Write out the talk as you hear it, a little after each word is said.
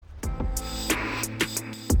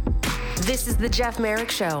This is the Jeff Merrick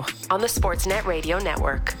Show on the Sportsnet Radio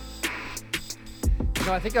Network.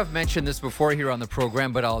 I think I've mentioned this before here on the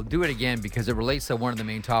program, but I'll do it again because it relates to one of the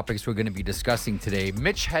main topics we're going to be discussing today.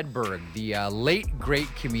 Mitch Hedberg, the late, great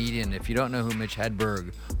comedian. If you don't know who Mitch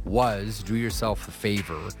Hedberg was, do yourself a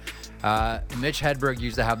favor. Mitch Hedberg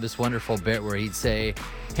used to have this wonderful bit where he'd say,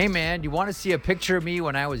 "Hey, man, you want to see a picture of me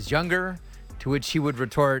when I was younger?" To which he would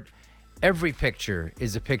retort, "Every picture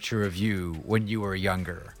is a picture of you when you were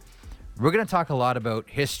younger." We're going to talk a lot about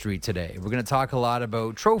history today. We're going to talk a lot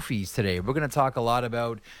about trophies today. We're going to talk a lot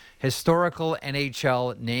about historical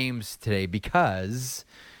NHL names today because,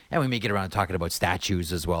 and we may get around to talking about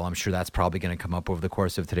statues as well. I'm sure that's probably going to come up over the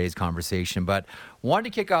course of today's conversation. But wanted to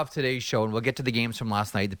kick off today's show, and we'll get to the games from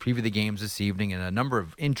last night, the preview the games this evening, and a number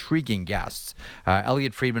of intriguing guests.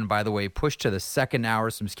 Elliot Friedman, by the way, pushed to the second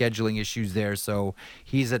hour, some scheduling issues there. So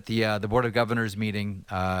he's at the Board of Governors meeting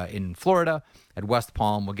in Florida at West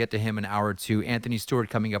Palm. We'll get to him in hour two. Anthony Stewart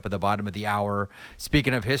coming up at the bottom of the hour.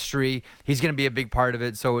 Speaking of history, he's going to be a big part of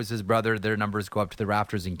it. So is his brother. Their numbers go up to the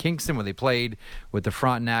rafters in Kingston where they played with the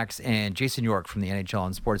Frontenacs. And Jason York from the NHL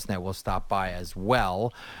and Sportsnet will stop by as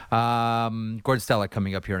well. Gordon Stella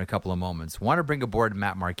coming up here in a couple of moments. Want to bring aboard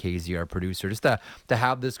Matt Marchese, our producer, just to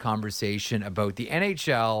have this conversation about the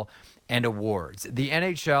NHL and awards, the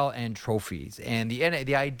NHL and trophies, and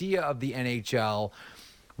the idea of the NHL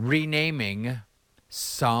renaming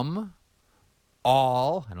some,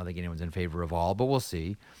 all, I don't think anyone's in favor of all, but we'll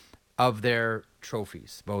see, of their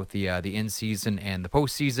trophies, both the in-season and the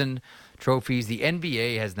postseason trophies. The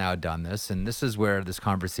NBA has now done this, and this is where this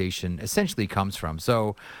conversation essentially comes from.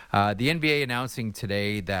 So the NBA announcing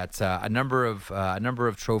today that a number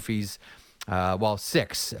of trophies,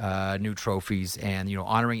 6 new trophies, and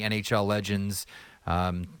honoring NHL legends,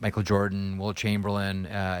 Michael Jordan, Wilt Chamberlain,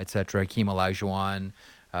 etc., Hakeem Olajuwon,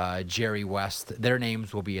 Jerry West, their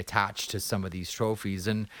names will be attached to some of these trophies.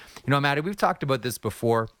 And, Maddie, we've talked about this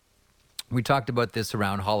before. We talked about this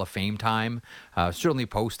around Hall of Fame time, certainly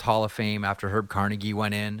post Hall of Fame after Herb Carnegie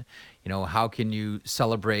went in. How can you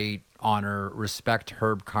celebrate, honor, respect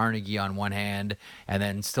Herb Carnegie on one hand and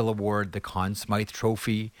then still award the Conn Smythe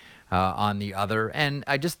Trophy on the other? And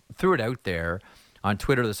I just threw it out there on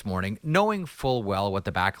Twitter this morning, knowing full well what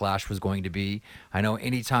the backlash was going to be. I know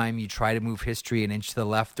anytime you try to move history an inch to the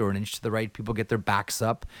left or an inch to the right, people get their backs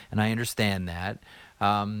up, and I understand that.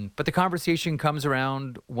 But the conversation comes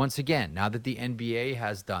around once again. Now that the NBA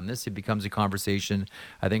has done this, it becomes a conversation,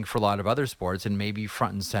 I think, for a lot of other sports, and maybe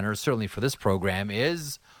front and center, certainly for this program,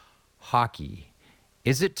 is hockey.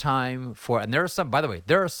 Is it time for, and there are some, by the way,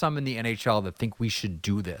 there are some in the NHL that think we should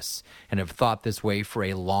do this and have thought this way for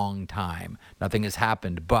a long time. Nothing has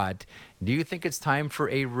happened, but do you think it's time for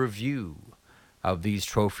a review of these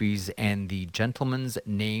trophies and the gentlemen's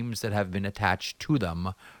names that have been attached to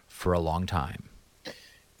them for a long time?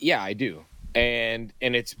 Yeah, I do. And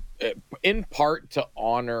it's in part to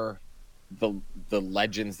honor the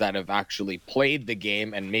legends that have actually played the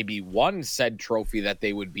game and maybe won said trophy that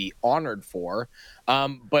they would be honored for,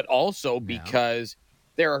 but also because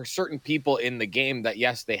there are certain people in the game that,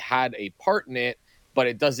 yes, they had a part in it, but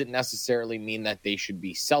it doesn't necessarily mean that they should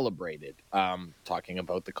be celebrated. Talking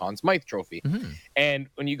about the Conn Smythe Trophy. Mm-hmm. And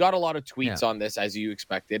when you got a lot of tweets on this, as you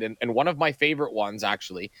expected, and one of my favorite ones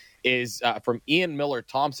actually is from Ian Miller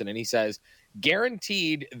Thompson, and he says,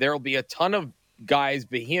 "Guaranteed there'll be a ton of guys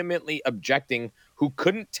vehemently objecting who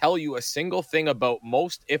couldn't tell you a single thing about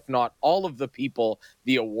most, if not all, of the people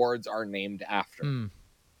the awards are named after."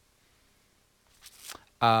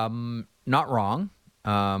 Not wrong.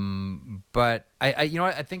 But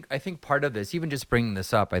I think part of this, even just bringing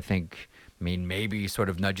this up, maybe sort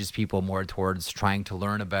of nudges people more towards trying to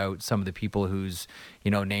learn about some of the people whose,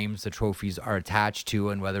 names the trophies are attached to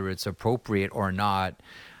and whether it's appropriate or not.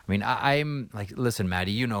 I'm like, listen,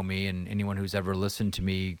 Maddie, you know me, and anyone who's ever listened to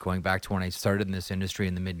me going back to when I started in this industry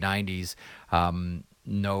in the mid-'90s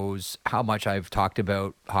knows how much I've talked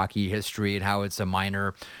about hockey history and how it's a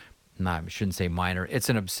minor, no, I shouldn't say minor, it's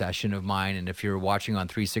an obsession of mine. And if you're watching on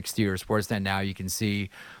 360 or Sportsnet now, you can see,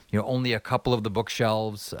 only a couple of the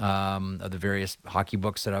bookshelves of the various hockey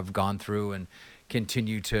books that I've gone through and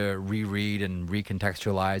continue to reread and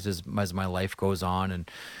recontextualize as my life goes on.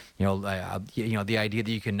 And the idea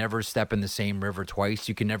that you can never step in the same river twice,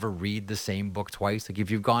 you can never read the same book twice. Like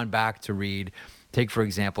if you've gone back to read, take for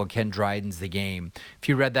example Ken Dryden's The Game. If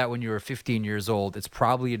you read that when you were 15 years old, it's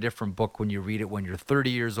probably a different book when you read it when you're 30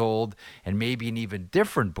 years old, and maybe an even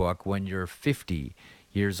different book when you're 50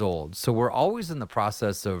 years old. So we're always in the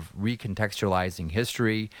process of recontextualizing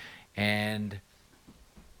history. And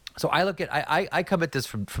so I come at this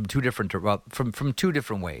from two different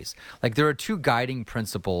ways. Like there are two guiding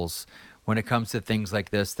principles when it comes to things like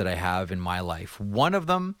this that I have in my life. One of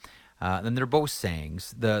them, and they're both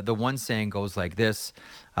sayings. The one saying goes like this: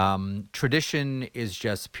 tradition is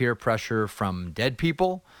just peer pressure from dead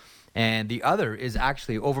people. And the other is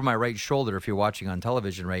actually over my right shoulder. If you're watching on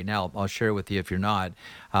television right now, I'll share it with you if you're not.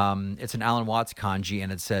 It's an Alan Watts kanji,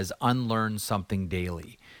 and it says, unlearn something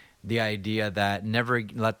daily. The idea that never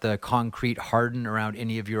let the concrete harden around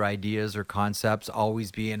any of your ideas or concepts.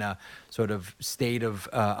 Always be in a sort of state of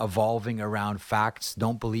evolving around facts.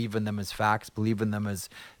 Don't believe in them as facts. Believe in them as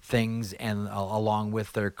things, and along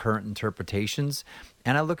with their current interpretations.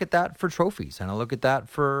 And I look at that for trophies, and I look at that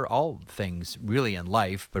for all things really in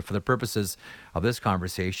life. But for the purposes of this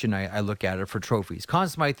conversation, I look at it for trophies. Conn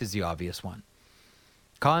Smythe is the obvious one.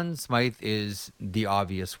 Conn Smythe is the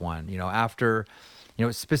obvious one.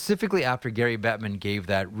 Specifically after Gary Bettman gave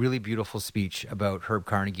that really beautiful speech about Herb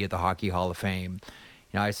Carnegie at the Hockey Hall of Fame,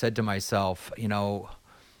 I said to myself,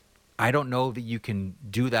 I don't know that you can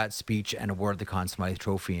do that speech and award the Conn Smythe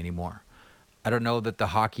Trophy anymore. I don't know that the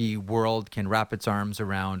hockey world can wrap its arms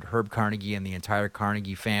around Herb Carnegie and the entire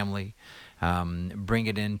Carnegie family, bring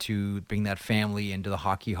that family into the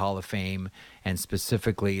Hockey Hall of Fame, and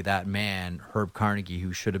specifically that man, Herb Carnegie,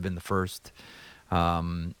 who should have been the first,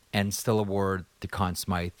 and still award the Conn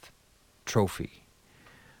Smythe Trophy.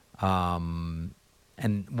 And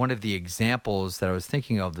one of the examples that I was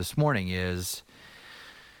thinking of this morning is,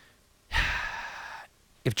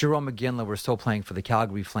 if Jarome Iginla were still playing for the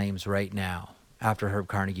Calgary Flames right now, after Herb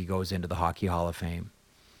Carnegie goes into the Hockey Hall of Fame,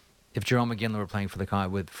 if Jarome Iginla were playing for the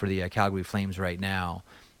Calgary Flames right now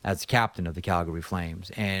as captain of the Calgary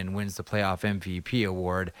Flames and wins the playoff MVP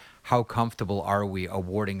award, how comfortable are we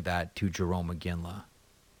awarding that to Jarome Iginla?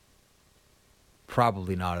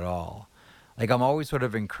 Probably not at all. I'm always sort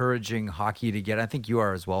of encouraging hockey to get, I think you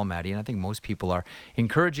are as well, Maddie, and I think most people are,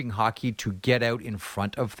 encouraging hockey to get out in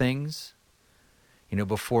front of things,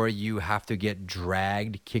 before you have to get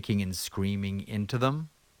dragged kicking and screaming into them.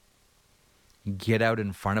 Get out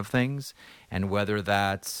in front of things, and whether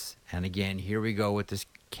that's, and again, here we go with this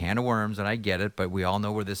can of worms, and I get it, but we all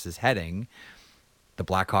know where this is heading, the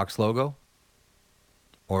Blackhawks logo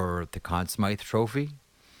or the Conn Smythe Trophy.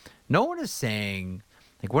 No one is saying,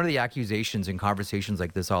 one of the accusations in conversations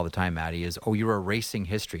like this all the time, Maddie, is, oh, you're erasing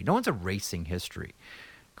history. No one's erasing history.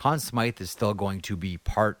 Conn Smythe is still going to be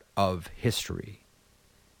part of history.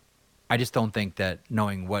 I just don't think that,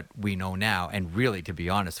 knowing what we know now, and really, to be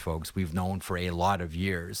honest, folks, we've known for a lot of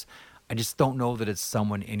years, I just don't know that it's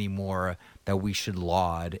someone anymore that we should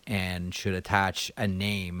laud and should attach a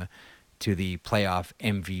name to the playoff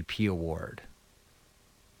MVP award.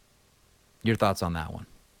 Your thoughts on that one?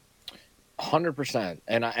 100%.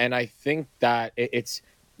 And I think that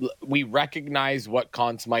we recognize what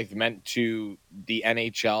Conn Smythe meant to the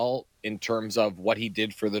NHL in terms of what he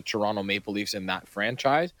did for the Toronto Maple Leafs in that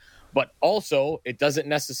franchise. But also, it doesn't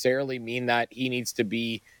necessarily mean that he needs to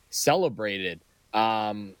be celebrated.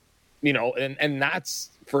 And that's,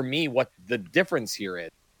 for me, what the difference here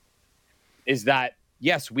is that,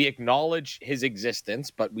 yes, we acknowledge his existence,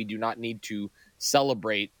 but we do not need to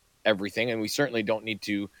celebrate everything. And we certainly don't need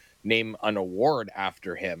to name an award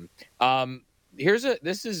after him.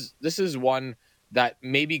 This is one that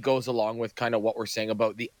maybe goes along with kind of what we're saying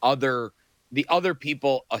about the other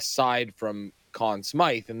people aside from Conn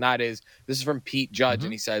Smythe, and this is from Pete Judge,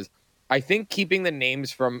 and he says, I think keeping the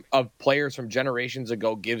names of players from generations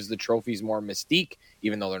ago gives the trophies more mystique,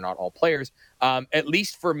 even though they're not all players. At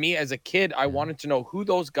least for me as a kid, I wanted to know who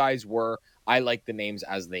those guys were. I like the names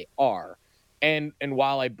as they are. And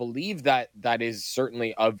while I believe that is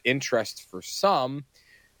certainly of interest for some,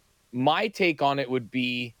 my take on it would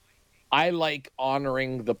be, I like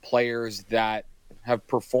honoring the players that have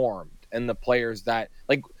performed and the players that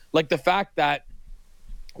like the fact that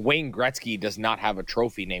Wayne Gretzky does not have a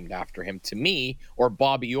trophy named after him, to me, or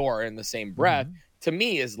Bobby Orr in the same breath, to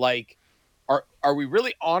me is like, are we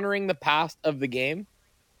really honoring the past of the game,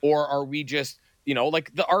 or are we just,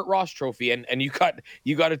 like the Art Ross Trophy? And you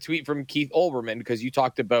got a tweet from Keith Olbermann because you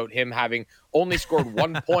talked about him having only scored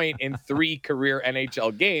 1 point in 3 career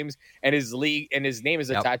NHL games, and his name is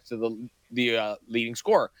attached to the leading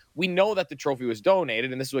scorer. We know that the trophy was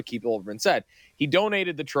donated, and this is what Keith Olbermann said. He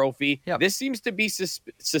donated the trophy. Yep. This seems to be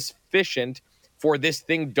sufficient for this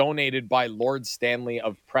thing donated by Lord Stanley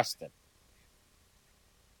of Preston.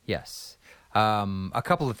 Yes. A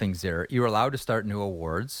couple of things there. You're allowed to start new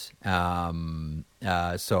awards. So,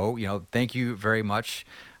 thank you very much,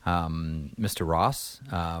 Mr. Ross,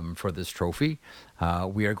 for this trophy.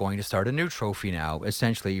 We are going to start a new trophy now,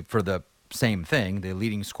 essentially for the same thing, the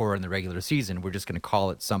leading scorer in the regular season. We're just going to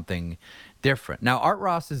call it something different. Now, Art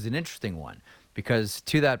Ross is an interesting one Because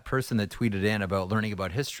to that person that tweeted in about learning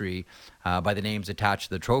about history by the names attached to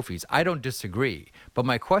the trophies, I don't disagree. But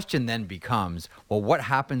my question then becomes, well, what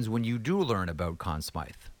happens when you do learn about Conn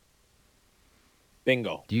Smythe?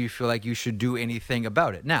 Bingo. Do you feel like you should do anything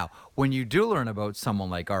about it? Now, when you do learn about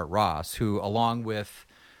someone like Art Ross, who along with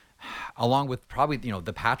probably,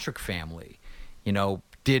 the Patrick family,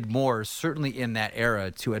 did more certainly in that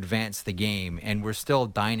era to advance the game, and we're still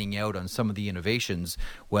dining out on some of the innovations,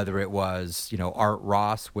 whether it was, Art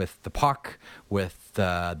Ross with the puck, with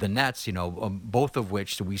the nets, both of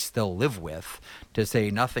which we still live with, to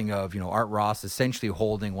say nothing of, Art Ross essentially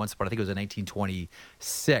holding once upon, I think it was in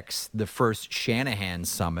 1926, the first Shanahan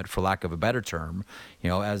Summit, for lack of a better term,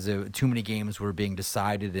 as too many games were being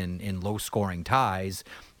decided in low-scoring ties.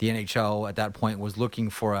 The NHL at that point was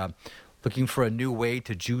looking for a new way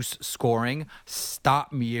to juice scoring.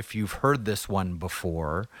 Stop me if you've heard this one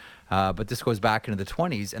before. But this goes back into the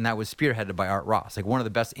 20s, and that was spearheaded by Art Ross, like one of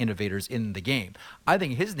the best innovators in the game. I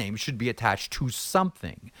think his name should be attached to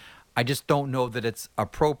something. I just don't know that it's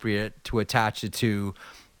appropriate to attach it to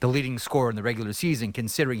the leading scorer in the regular season,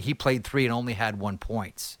 considering he played 3 and only had 1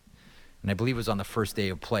 point. And I believe it was on the first day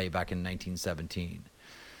of play back in 1917.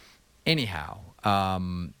 Anyhow,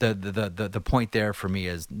 the point there for me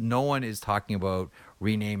is no one is talking about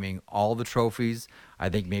renaming all the trophies. I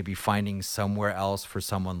think maybe finding somewhere else for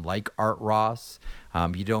someone like Art Ross.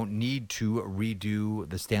 You don't need to redo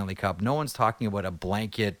the Stanley Cup. No one's talking about a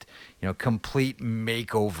blanket, complete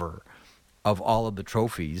makeover of all of the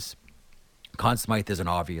trophies. Conn Smythe is an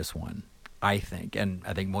obvious one, I think, and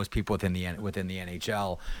I think most people within the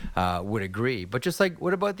NHL would agree. But just like,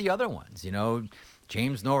 what about the other ones?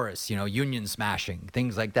 James Norris, union smashing,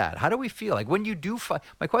 things like that. How do we feel? Like when you do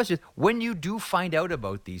my question is, when you do find out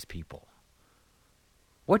about these people,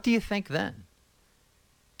 what do you think then?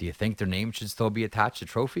 Do you think their name should still be attached to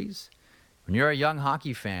trophies? When you're a young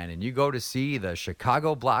hockey fan and you go to see the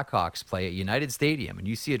Chicago Blackhawks play at United Stadium and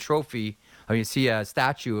you see a trophy, or you see a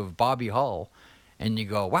statue of Bobby Hull, and you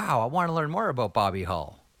go, wow, I want to learn more about Bobby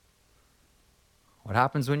Hull. What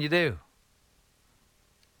happens when you do?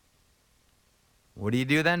 What do you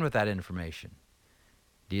do then with that information?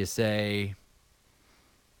 Do you say,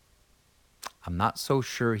 I'm not so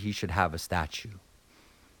sure he should have a statue?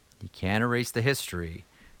 You can't erase the history,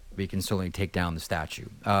 but you can certainly take down the statue.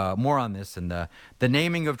 More on this and the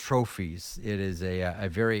naming of trophies. It is a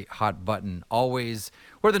very hot button, always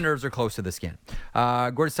where the nerves are close to the skin.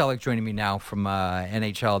 Gord Selleck joining me now from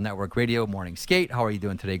NHL Network Radio, Morning Skate. How are you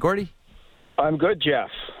doing today, Gordy? I'm good, Jeff.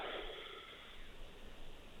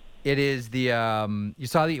 It is the you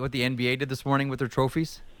saw what the NBA did this morning with their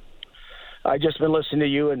trophies? I just been listening to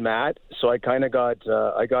you and Matt, so I kind of got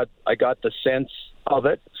I got the sense of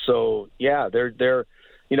it. So yeah, they're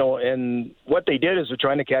and what they did is they're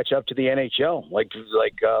trying to catch up to the NHL. Like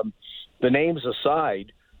the names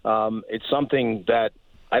aside, it's something that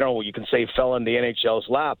I don't know. You can say fell in the NHL's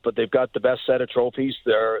lap, but they've got the best set of trophies.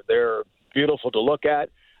 They're beautiful to look at.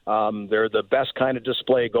 They're the best kind of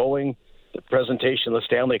display going. The presentation of the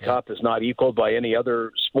Stanley Cup is not equaled by any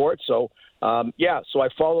other sport. So, so I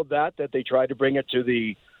followed that they tried to bring it to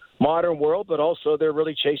the modern world, but also they're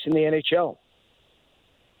really chasing the NHL.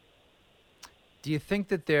 Do you think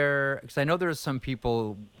that because I know there are some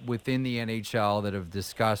people within the NHL that have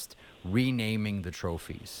discussed renaming the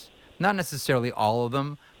trophies. Not necessarily all of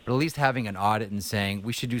them, but at least having an audit and saying,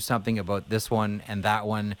 we should do something about this one and that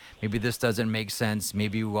one. Maybe this doesn't make sense.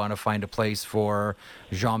 Maybe we want to find a place for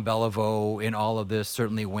Jean Beliveau in all of this,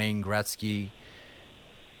 certainly Wayne Gretzky.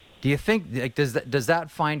 Do you think, does that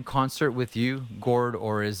find concert with you, Gord,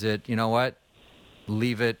 or is it, you know what,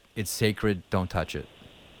 leave it, it's sacred, don't touch it?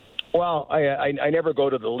 Well, I never go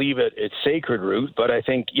to the leave it's sacred route, but I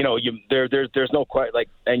think, there's no quite,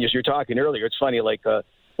 and as you're talking earlier, it's funny,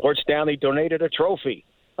 Lord Stanley donated a trophy.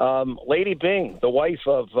 Lady Byng, the wife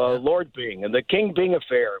of Lord Byng, and the King Byng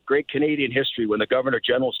affair, great Canadian history when the Governor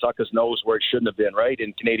General stuck his nose where it shouldn't have been, right,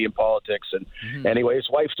 in Canadian politics. And anyway, his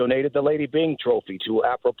wife donated the Lady Byng trophy to,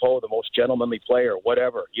 apropos, the most gentlemanly player,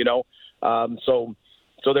 whatever, So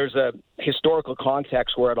there's a historical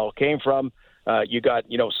context where it all came from. You got,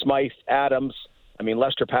 Smythe, Adams. I mean,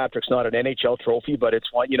 Lester Patrick's not an NHL trophy, but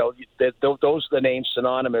it's one, those are the names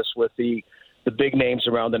synonymous with the big names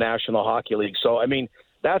around the National Hockey League. So, I mean,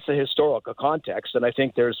 that's a historical context, and I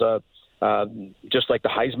think there's just like the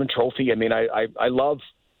Heisman Trophy. I mean, I love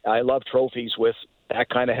trophies with that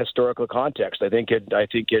kind of historical context. I think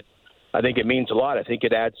it means a lot. I think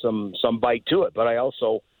it adds some bite to it. But I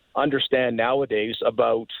also understand nowadays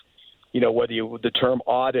about whether the term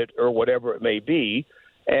audit or whatever it may be.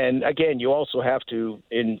 And again, you also have to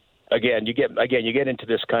again, you get into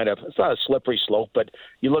this kind of, it's not a slippery slope, but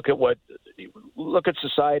you look at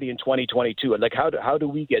society in 2022 and like how do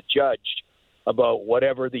we get judged about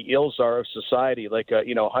whatever the ills are of society, like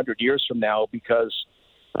 100 years from now, because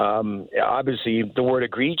obviously the word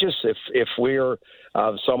egregious, if we're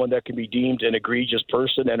someone that can be deemed an egregious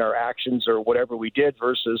person and our actions or whatever we did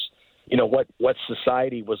versus what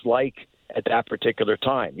society was like at that particular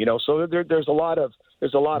time, so there's a lot of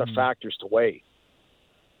factors to weigh.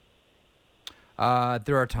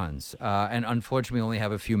 There are tons, and unfortunately, we only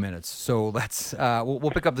have a few minutes. So let's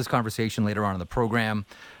we'll pick up this conversation later on in the program.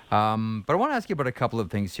 But I want to ask you about a couple of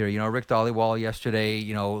things here. Rick Dhaliwal yesterday.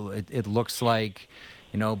 It looks like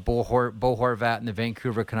Bo Horvat and the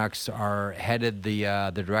Vancouver Canucks are headed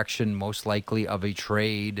the direction most likely of a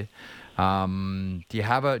trade. Do you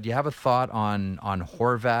have a thought on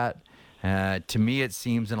Horvat? To me, it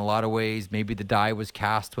seems in a lot of ways maybe the die was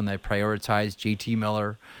cast when they prioritized JT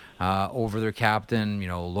Miller over their captain.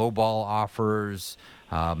 Low ball offers,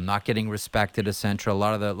 not getting respected, etc. A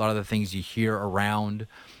lot of the things you hear around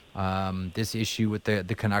this issue with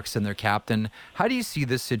the Canucks and their captain. How do you see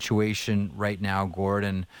this situation right now,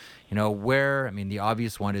 Gordon? The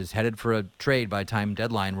obvious one is headed for a trade by the time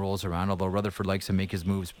deadline rolls around, although Rutherford likes to make his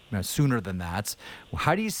moves sooner than that.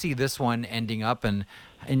 How do you see this one ending up? And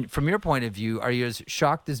from your point of view, are you as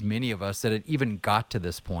shocked as many of us that it even got to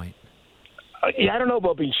this point? I don't know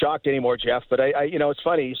about being shocked anymore, Jeff, but I it's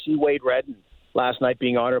funny. You see Wade Redden last night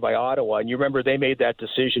being honored by Ottawa, and you remember they made that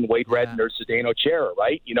decision, Wade Redden or Zdeno Chara,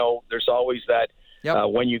 right? There's always that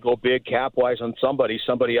when you go big cap-wise on somebody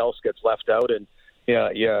else gets left out, and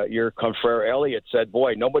your confrere Elliott said,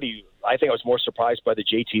 boy, I think I was more surprised by the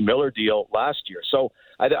JT Miller deal last year. So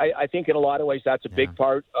I think in a lot of ways that's a big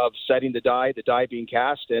part of setting the die being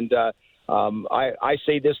cast, and I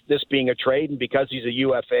say this being a trade, and because he's a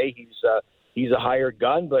UFA, he's a hired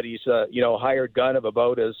gun, but he's a hired gun of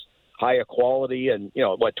about as high a quality and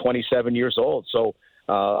 27 years old. So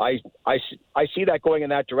I see that going in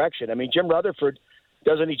that direction. I mean, Jim Rutherford,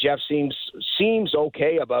 doesn't he, Jeff, seems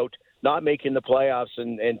okay about not making the playoffs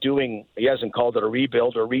and doing, he hasn't called it a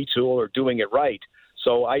rebuild or retool or doing it right.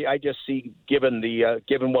 So I just see, given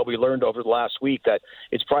what we learned over the last week, that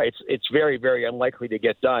it's very, very unlikely to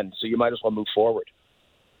get done. So you might as well move forward.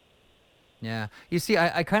 Yeah. You see,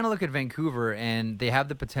 I kind of look at Vancouver, and they have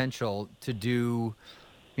the potential to do,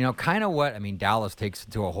 kind of what, Dallas takes it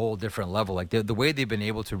to a whole different level. Like the way they've been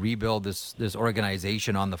able to rebuild this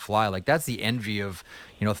organization on the fly, like that's the envy of,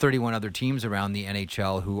 31 other teams around the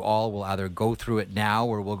NHL who all will either go through it now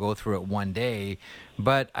or will go through it one day.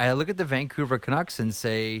 But I look at the Vancouver Canucks and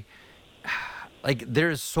say, like,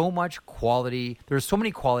 there's so much quality. There's so many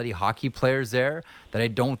quality hockey players there that I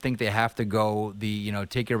don't think they have to go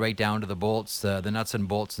take it right down to the bolts, the nuts and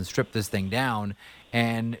bolts, and strip this thing down.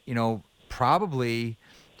 And, probably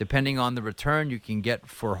depending on the return you can get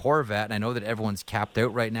for Horvat, and I know that everyone's capped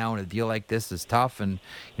out right now, and a deal like this is tough, and,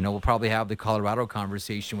 we'll probably have the Colorado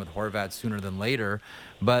conversation with Horvat sooner than later,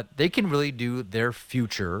 but they can really do their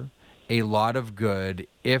future a lot of good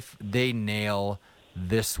if they nail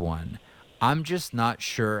this one. I'm just not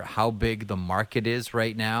sure how big the market is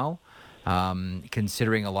right now,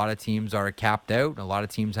 considering a lot of teams are capped out. A lot of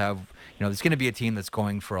teams have, there's going to be a team that's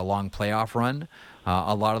going for a long playoff run.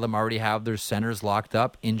 A lot of them already have their centers locked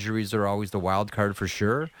up. Injuries are always the wild card for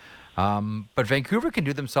sure. But Vancouver can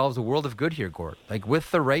do themselves a world of good here, Gord. Like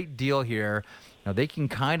with the right deal here, they can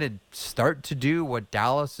kind of start to do what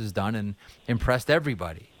Dallas has done and impressed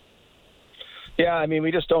everybody. Yeah,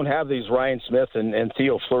 we just don't have these Ryan Smith and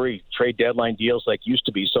Theo Fleury trade deadline deals like used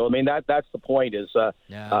to be. So, that's the point is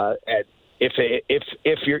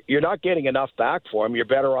if you're not getting enough back for them, you're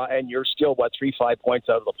better off, and you're still, 3-5 points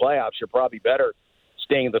out of the playoffs, you're probably better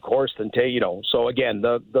staying the course than so again,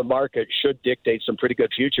 the market should dictate some pretty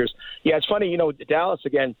good futures. Yeah, it's funny, Dallas,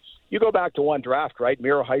 again, you go back to one draft, right?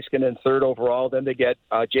 Miro Heiskanen third overall, then they get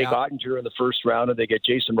Jake Ottinger in the first round, and they get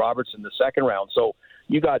Jason Roberts in the second round. So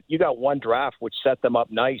you got one draft which set them up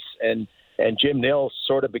nice, and Jim Nils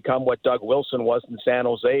sort of become what Doug Wilson was in San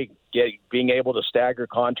Jose, being able to stagger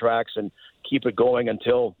contracts and keep it going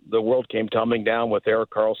until the world came tumbling down with Erik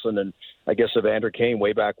Karlsson and I guess Evander Kane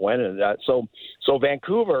way back when. And that, so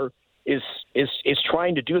Vancouver is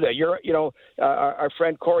trying to do that. Our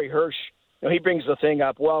friend Corey Hirsch, he brings the thing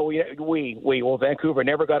up. Well, Vancouver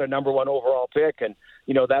never got a number one overall pick, and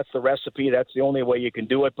that's the recipe. That's the only way you can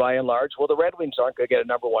do it by and large. Well, the Red Wings aren't going to get a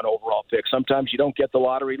number one overall pick. Sometimes you don't get the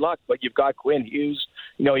lottery luck, but you've got Quinn Hughes.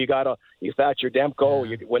 You got Thatcher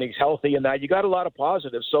Demko when he's healthy, and that you got a lot of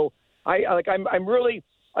positives. So I'm really.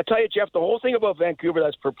 I tell you, Jeff, the whole thing about Vancouver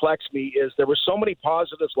that's perplexed me is there were so many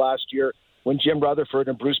positives last year. when Jim Rutherford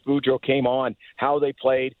and Bruce Boudreau came on, how they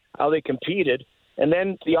played, how they competed. And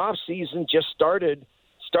then the off season just started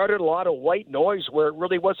a lot of white noise where it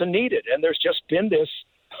really wasn't needed. And there's just been this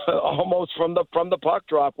almost from the puck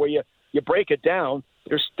drop where you break it down.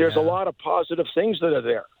 There's a lot of positive things that are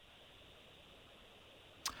there.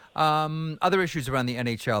 Other issues around the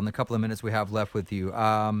NHL in the couple of minutes we have left with you.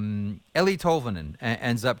 Eli Tolvanen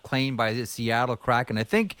ends up claimed by the Seattle Kraken. I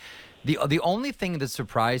think the only thing that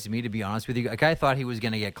surprised me, to be honest with you, like I thought he was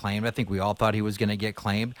going to get claimed. I think we all thought he was going to get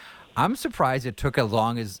claimed. I'm surprised it took as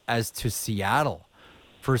long as to Seattle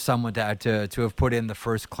for someone to have put in the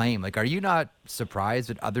first claim. Like, are you not surprised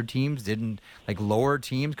that other teams didn't, like lower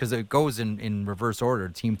teams, because it goes in reverse order.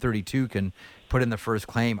 Team 32 can put in the first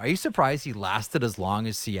claim. Are you surprised he lasted as long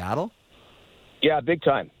as Seattle? Yeah, big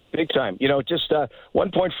time. You know, just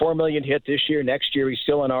 $1.4 million hit this year. Next year, he's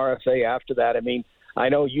still an RFA after that. I mean, I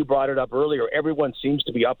know you brought it up earlier. Everyone seems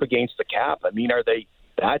to be up against the cap. I mean, are they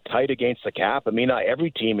that tight against the cap? I mean,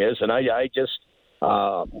 every team is. And I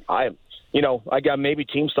got maybe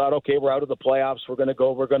teams thought, okay, we're out of the playoffs. We're going to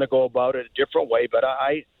go about it a different way. But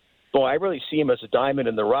I really see him as a diamond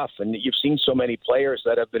in the rough. And you've seen so many players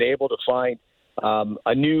that have been able to find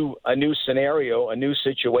a new scenario, a new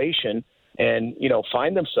situation, and, you know,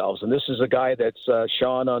 find themselves. And this is a guy that's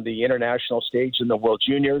shone on the international stage in the World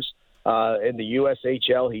Juniors, in the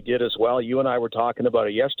USHL. He did as well. You and I were talking about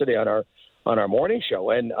it yesterday on our morning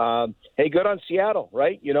show. And hey, good on Seattle,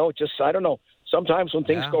 right? You know, just I don't know. Sometimes when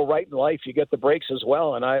things go right in life, you get the breaks as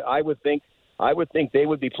well. And I would think they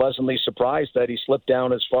would be pleasantly surprised that he slipped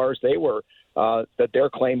down as far as they were. That their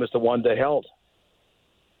claim is the one that held.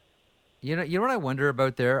 You know what I wonder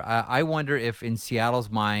about there? I wonder if in Seattle's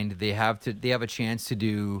mind they have a chance to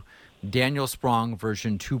do Daniel Sprong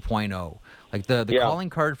version 2.0. Like the calling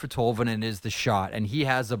card for Tolvanen is the shot, and he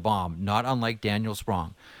has a bomb, not unlike Daniel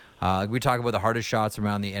Sprong. We talk about the hardest shots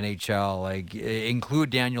around the NHL. Like,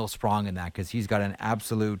 include Daniel Sprong in that because he's got an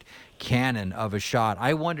absolute cannon of a shot.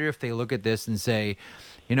 I wonder if they look at this and say,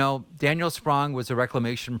 you know, Daniel Sprong was a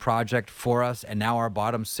reclamation project for us, and now our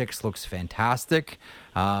bottom six looks fantastic.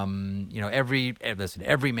 You know, every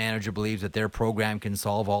manager believes that their program can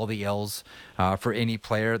solve all the ills for any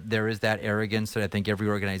player. There is that arrogance that I think every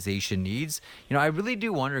organization needs. You know, I really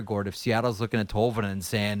do wonder, Gord, if Seattle's looking at Tolvanen and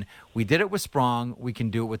saying, we did it with Sprong, we can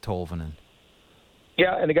do it with Tolvanen.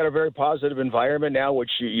 Yeah, and they got a very positive environment now,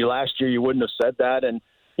 which you last year you wouldn't have said that. And,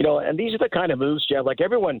 you know, and these are the kind of moves, Jeff, like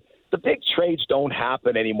everyone – the big trades don't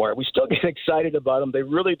happen anymore. We still get excited about them. They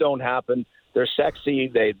really don't happen. They're sexy.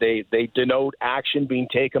 They denote action being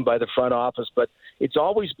taken by the front office. But it's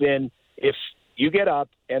always been if you get up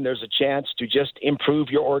and there's a chance to just improve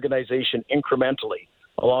your organization incrementally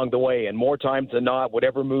along the way. And more times than not,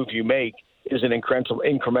 whatever move you make is an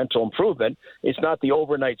incremental improvement. It's not the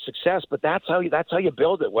overnight success, but that's how you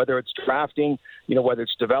build it, whether it's drafting, you know, whether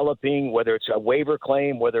it's developing, whether it's a waiver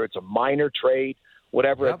claim, whether it's a minor trade,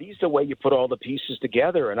 whatever. Yep. These are the way you put all the pieces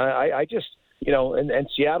together. And I just, you know, and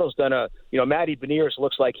Seattle's done Matty Beniers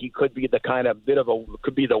looks like he could be the kind of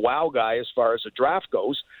could be the wow guy as far as the draft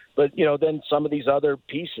goes. But, you know, then some of these other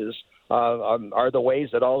pieces are the ways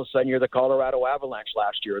that all of a sudden you're the Colorado Avalanche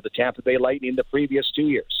last year or the Tampa Bay Lightning the previous 2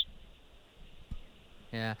 years.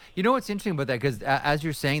 Yeah. You know what's interesting about that? Because as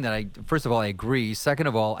you're saying that, first of all, I agree. Second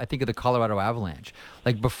of all, I think of the Colorado Avalanche.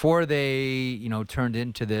 Like before they, you know, turned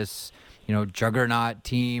into this, you know, juggernaut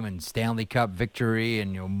team and Stanley Cup victory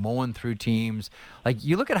and, you know, mowing through teams. Like,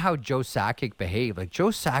 you look at how Joe Sakic behaved. Like, Joe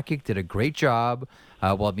Sakic did a great job.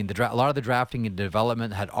 A lot of the drafting and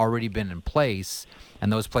development had already been in place,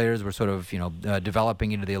 and those players were sort of, you know,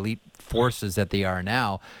 developing into the elite forces that they are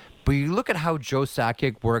now. But you look at how Joe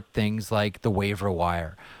Sakic worked things like the waiver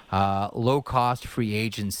wire, low-cost free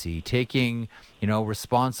agency, taking, you know,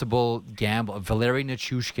 responsible gamble. Valeri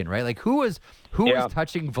Nichushkin, right? Like, who was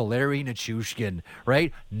touching Valeri Nichushkin,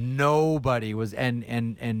 right? Nobody was. And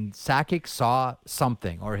Sakic saw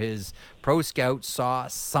something, or his pro scout saw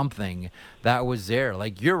something that was there.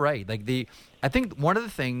 Like, you're right. Like, I think one of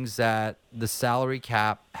the things that the salary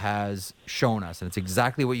cap has shown us, and it's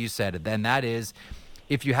exactly what you said, and that is,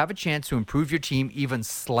 if you have a chance to improve your team even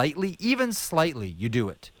slightly, you do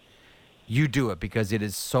it. You do it because it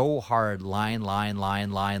is so hard, line,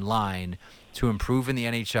 to improve in the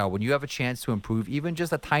NHL. When you have a chance to improve even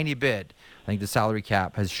just a tiny bit, I think the salary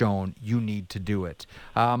cap has shown you need to do it.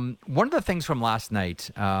 One of the things from last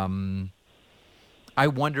night I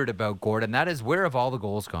wondered about, Gord, and that is, where have all the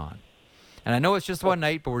goals gone? And I know it's just one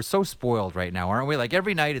night, but we're so spoiled right now, aren't we? Like,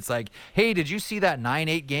 every night it's like, hey, did you see that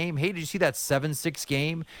 9-8 game? Hey, did you see that 7-6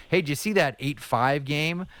 game? Hey, did you see that 8-5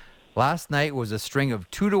 game? Last night was a string of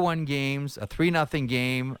 2-1 games, a 3-0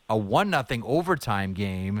 game, a 1-0 overtime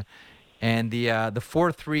game, and the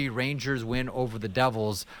 4-3 Rangers win over the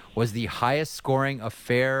Devils was the highest scoring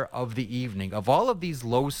affair of the evening. Of all of these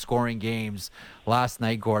low scoring games last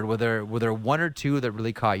night, Gord, were there one or two that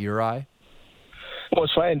really caught your eye? Well,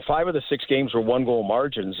 it's fine. 5 of the 6 games were 1-goal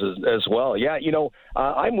margins as well. Yeah,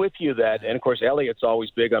 I'm with you that, and of course, Elliot's always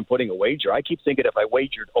big on putting a wager. I keep thinking if I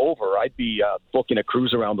wagered over, I'd be booking a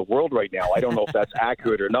cruise around the world right now. I don't know if that's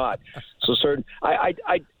accurate or not. So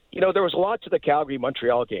there was a lot to the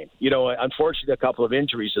Calgary-Montreal game. Unfortunately, a couple of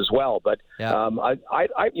injuries as well. But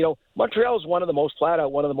Montreal is one of the most flat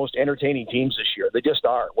out, one of the most entertaining teams this year. They just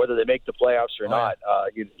are, whether they make the playoffs or not.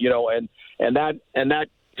 And that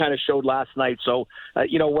kind of showed last night. So,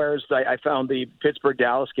 whereas I found the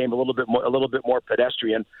Pittsburgh-Dallas game a little bit more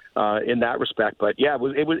pedestrian in that respect. But yeah,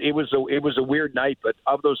 it was a weird night. But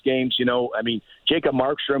of those games, Jacob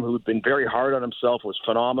Markstrom, who'd been very hard on himself, was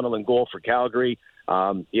phenomenal in goal for Calgary.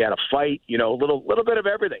 He had a fight, a little bit of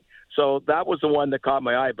everything. So that was the one that caught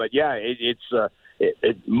my eye. But yeah,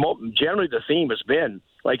 generally the theme has been,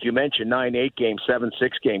 like you mentioned, 9-8 game, 7-6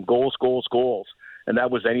 game, goals, and that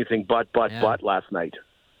was anything but last night.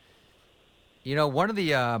 One of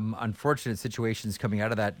the unfortunate situations coming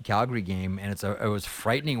out of that Calgary game, and it was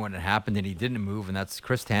frightening when it happened and he didn't move, and that's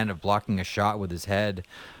Chris Tanev blocking a shot with his head.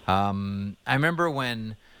 I remember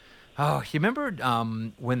when there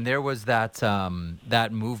was that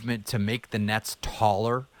movement to make the nets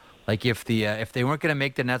taller? Like if they weren't going to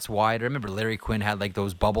make the nets wide, I remember Larry Quinn had like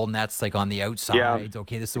those bubble nets like on the outside. Yeah.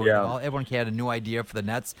 Okay, this is what everyone had a new idea for the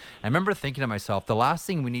nets. I remember thinking to myself, the last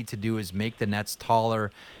thing we need to do is make the nets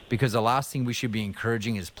taller, because the last thing we should be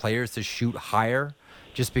encouraging is players to shoot higher,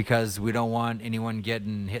 just because we don't want anyone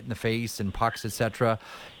getting hit in the face and pucks, etc.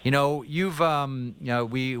 We've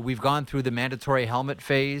gone through the mandatory helmet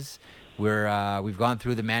phase. We've gone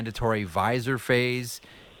through the mandatory visor phase.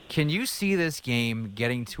 Can you see this game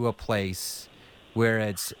getting to a place where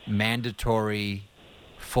it's mandatory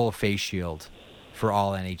full face shield for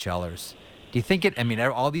all NHLers? Do you think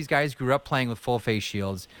all these guys grew up playing with full face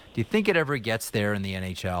shields. Do you think it ever gets there in the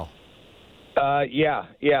NHL? Yeah,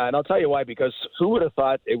 and I'll tell you why. Because who would have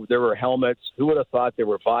thought there were helmets? Who would have thought there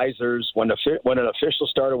were visors? When an official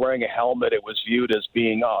started wearing a helmet, it was viewed as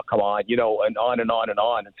being, oh, come on, and on and on and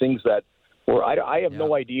on, and things that were. I have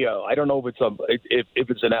no idea. I don't know if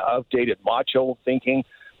it's an outdated macho thinking,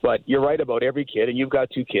 but you're right about every kid, and you've got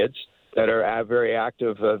 2 kids that are very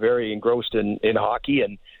active, very engrossed in hockey,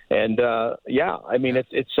 and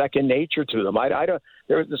it's second nature to them.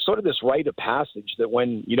 There's sort of this rite of passage that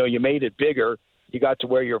when you made it bigger, you got to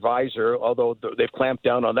wear your visor. Although they've clamped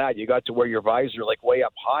down on that, you got to wear your visor like way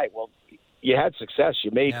up high. Well, you had success.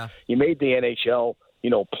 You made the NHL,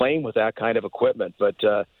 playing with that kind of equipment. But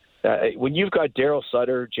when you've got Daryl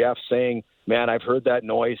Sutter, Jeff saying, "Man, I've heard that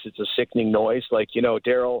noise. It's a sickening noise." Like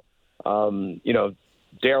Daryl,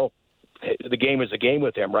 Daryl. The game is a game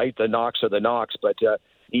with him, right? The knocks are the knocks, but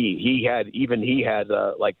he had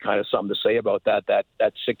like kind of something to say about that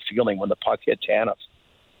sick feeling when the puck hit Tanev.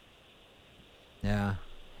 Yeah,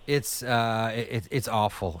 it's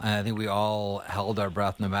awful, and I think we all held our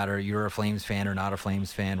breath. No matter you're a Flames fan or not a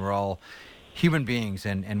Flames fan, we're all human beings,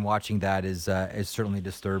 and watching that is certainly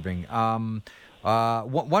disturbing.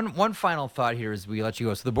 One final thought here as we let you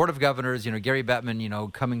go. So the Board of Governors, Gary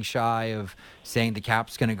Bettman, coming shy of saying the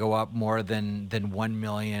cap's going to go up more than $1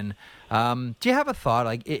 million. Do you have a thought,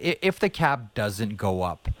 like if the cap doesn't go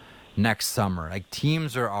up next summer, like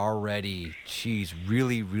teams are already,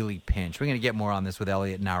 really, really pinched. We're going to get more on this with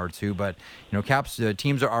Elliot in an hour or two, but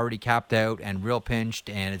teams are already capped out and real pinched,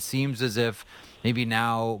 and it seems as if maybe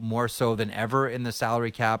now more so than ever in the salary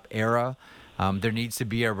cap era, there needs to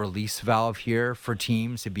be a release valve here for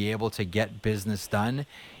teams to be able to get business done.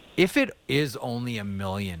 If it is only $1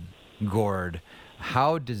 million, Gord,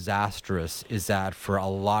 how disastrous is that for a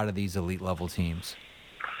lot of these elite level teams?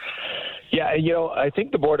 Yeah, I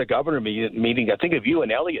think the Board of Governors meeting, I think of you and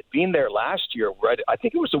Elliot being there last year, right? I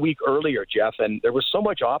think it was a week earlier, Jeff, and there was so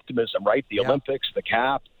much optimism, right? The Olympics, the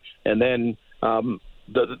cap, and then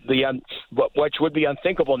which would be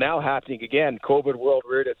unthinkable now happening again. COVID world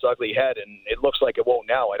reared its ugly head, and it looks like it won't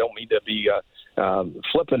now. I don't mean to be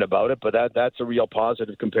flippant about it, but that's a real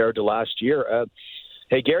positive compared to last year.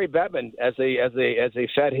 Hey, Gary Bettman, as they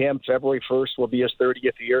fed him, February 1st will be his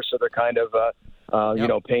 30th year, so they're kind of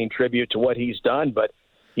paying tribute to what he's done. But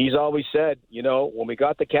he's always said, when we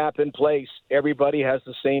got the cap in place, everybody has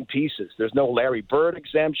the same pieces. There's no Larry Bird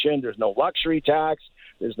exemption. There's no luxury tax.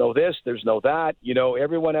 There's no this, there's no that.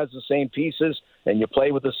 Everyone has the same pieces, and you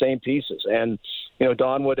play with the same pieces. And,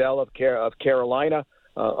 Don Waddell of Carolina,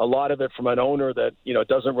 a lot of it from an owner that,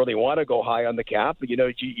 doesn't really want to go high on the cap. You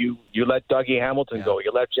let Dougie Hamilton go.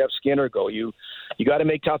 You let Jeff Skinner go. You got to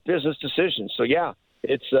make tough business decisions. So, yeah,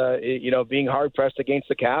 it's, being hard-pressed against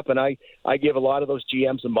the cap. And I give a lot of those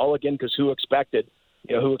GMs a mulligan because who expected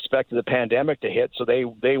the pandemic to hit? So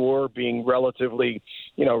they were being relatively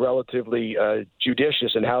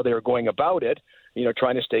judicious in how they were going about it,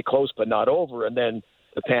 trying to stay close but not over. And then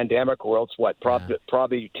the pandemic world's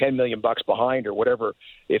probably $10 million behind or whatever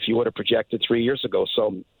if you would have projected 3 years ago.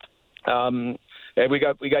 So and we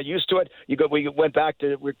got used to it. We went back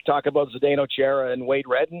to we talk about Zdeno Chara and Wade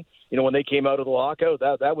Redden. When they came out of the lockout,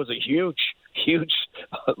 that was a huge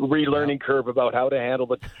relearning curve about how to handle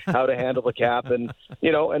the cap, and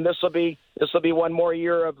and this will be one more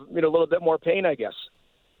year of a little bit more pain, I guess.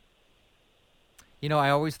 I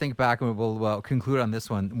always think back, and we'll conclude on this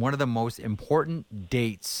one. One of the most important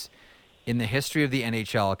dates in the history of the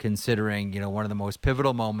NHL, considering, one of the most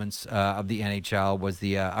pivotal moments of the NHL was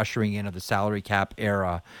the ushering in of the salary cap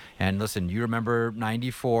era. And listen, you remember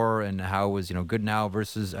 94 and how it was, good now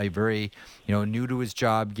versus a very, new to his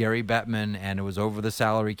job, Gary Bettman, and it was over the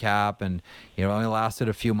salary cap and, only lasted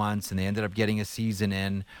a few months and they ended up getting a season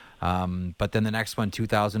in. But then the next one,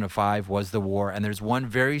 2005, was the war. And there's one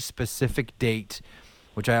very specific date,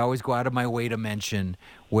 which I always go out of my way to mention,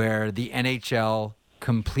 where the NHL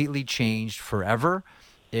completely changed forever.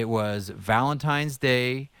 It was Valentine's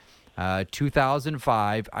Day,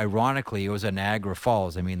 2005. Ironically, it was at Niagara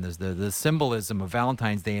Falls. I mean, there's the symbolism of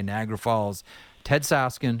Valentine's Day in Niagara Falls. Ted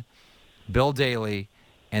Saskin, Bill Daly,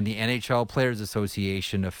 and the NHL Players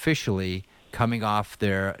Association officially coming off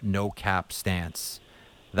their no-cap stance.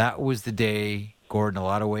 That was the day, Gordon, in a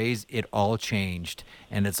lot of ways, it all changed.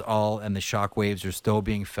 And the shockwaves are still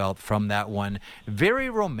being felt from that one very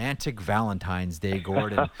romantic Valentine's Day,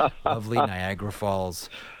 Gordon. Lovely Niagara Falls.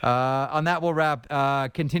 On that, we'll wrap.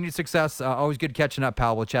 Continued success. Always good catching up,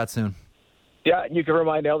 pal. We'll chat soon. Yeah, you can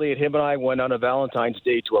remind Elliot, him and I went on a Valentine's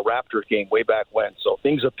Day to a Raptors game way back when. So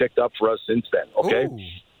things have picked up for us since then, okay?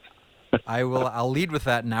 Ooh. I'll lead with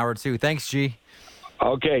that in hour two. Thanks, G.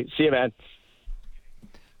 Okay, see you, man.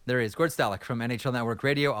 There he is, Gord Stalick from NHL Network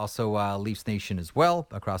Radio, also Leafs Nation as well,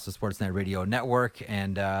 across the Sportsnet Radio Network.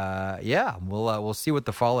 And we'll see what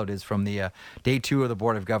the fallout is from the day two of the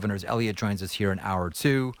Board of Governors. Elliot joins us here in hour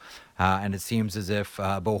two. And it seems as if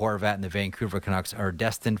Bo Horvat and the Vancouver Canucks are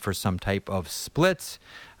destined for some type of split.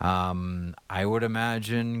 I would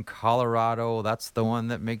imagine Colorado, that's the one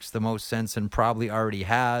that makes the most sense and probably already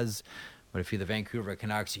has. But if you're the Vancouver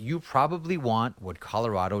Canucks, you probably want what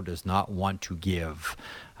Colorado does not want to give.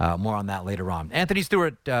 More on that later on. Anthony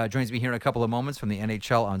Stewart joins me here in a couple of moments from the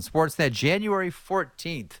NHL on Sportsnet. January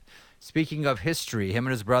 14th. Speaking of history, him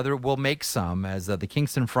and his brother will make some as the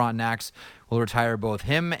Kingston Frontenacs will retire both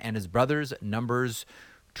him and his brother's numbers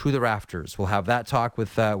to the rafters. We'll have that talk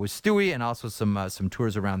with Stewie and also some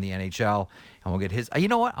tours around the NHL, and we'll get his. You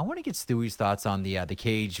know what? I want to get Stewie's thoughts on the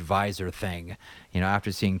cage visor thing.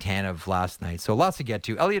 After seeing Tanev last night, so lots to get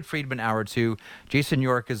to. Elliot Friedman, hour two. Jason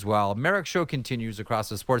York as well. Merrick Show continues across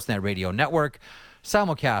the Sportsnet Radio Network,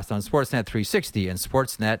 simulcast on Sportsnet 360 and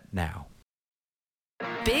Sportsnet Now.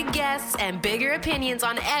 Big guests and bigger opinions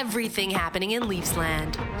on everything happening in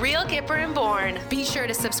Leafsland. Real Kipper and Bourne. Be sure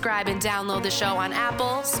to subscribe and download the show on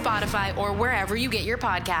Apple, Spotify, or wherever you get your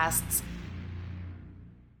podcasts.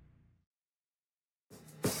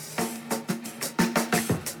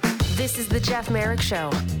 This is the Jeff Merrick Show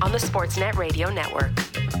on the Sportsnet Radio Network.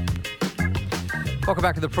 Welcome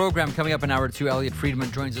back to the program. Coming up in hour two, Elliot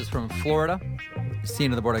Friedman joins us from Florida,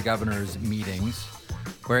 scene of the Board of Governors meetings,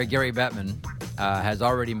 where Gary Bettman has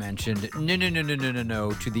already mentioned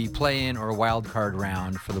no to the play-in or wild card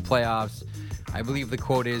round for the playoffs. I believe the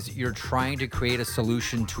quote is, "You're trying to create a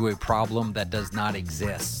solution to a problem that does not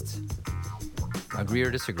exist." Agree or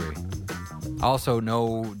disagree? Also,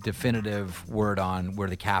 no definitive word on where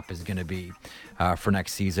the cap is going to be for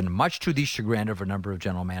next season, much to the chagrin of a number of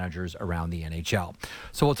general managers around the NHL.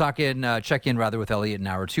 So we'll check in with Elliot in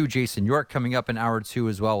hour two. Jason York coming up in hour two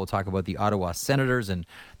as well. We'll talk about the Ottawa Senators and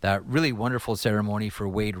that really wonderful ceremony for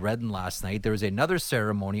Wade Redden last night. There was another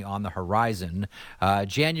ceremony on the horizon.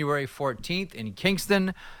 January 14th in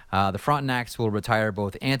Kingston. The Frontenacs will retire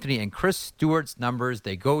both Anthony and Chris Stewart's numbers.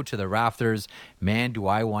 They go to the rafters. Man, do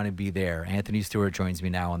I want to be there. Anthony Stewart joins me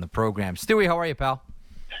now on the program. Stewie, how are you, pal?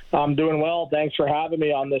 I'm doing well. Thanks for having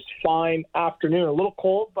me on this fine afternoon. A little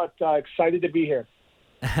cold, but excited to be here.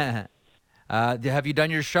 Have you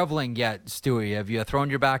done your shoveling yet, Stewie? Have you thrown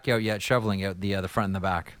your back out yet, shoveling out the front and the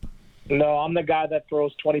back? No, I'm the guy that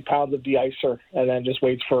throws 20 pounds of de-icer and then just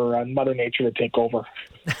waits for Mother Nature to take over.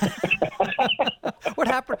 What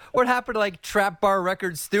happened? What happened to like Trap Bar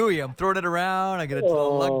Record Stewie? I'm throwing it around. I gotta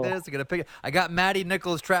lug this. I gotta pick it. I got Matty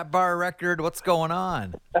Nichols' Trap Bar Record. What's going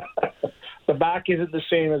on? The back isn't the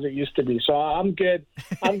same as it used to be, so I'm good.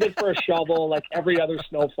 I'm good for a shovel like every other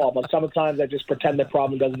snowfall. But sometimes I just pretend the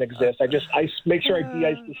problem doesn't exist. I make sure I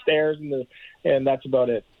de-ice the stairs and that's about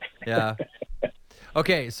it. Yeah.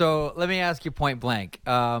 Okay, so let me ask you point blank.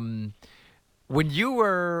 When you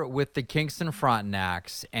were with the Kingston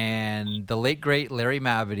Frontenacs and the late, great Larry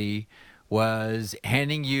Mavety was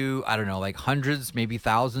handing you, I don't know, like hundreds, maybe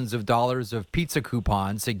thousands of dollars of pizza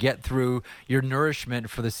coupons to get through your nourishment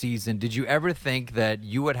for the season, did you ever think that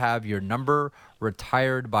you would have your number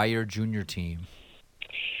retired by your junior team?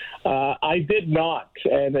 I did not.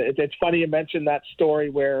 And it's funny you mentioned that story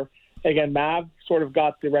where, again, Mav sort of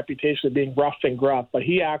got the reputation of being rough and gruff, but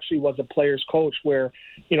he actually was a player's coach where,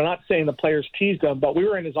 not saying the players teased him, but we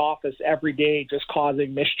were in his office every day just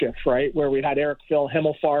causing mischief, right? Where we had Eric Phil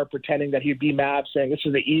Himmelfarb pretending that he'd be Mav, saying this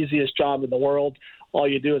is the easiest job in the world. All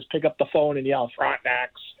you do is pick up the phone and yell,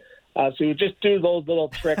 Frontenacs. So you just do those little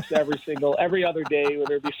tricks every other day where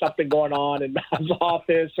there'd be something going on in Mav's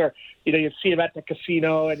office, or, you'd see him at the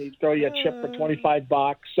casino and he'd throw you a chip for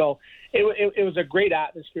 $25. So it was a great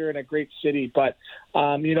atmosphere and a great city. But,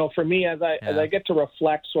 for me, as I get to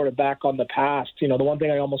reflect sort of back on the past, the one thing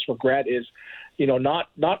I almost regret is, not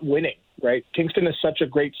winning, right? Kingston is such a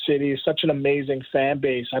great city, such an amazing fan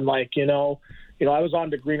base. I'm like, I was on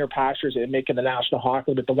to greener pastures and making the National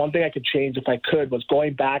Hockey League, but the one thing I could change if I could was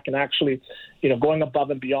going back and actually, going above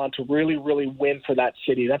and beyond to really, really win for that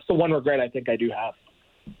city. That's the one regret I think I do have.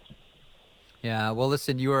 Yeah, well,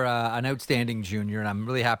 listen, you are an outstanding junior, and I'm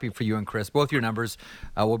really happy for you and Chris. Both your numbers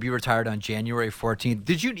will be retired on January 14th.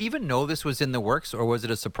 Did you even know this was in the works, or was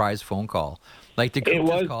it a surprise phone call? Like, did Coop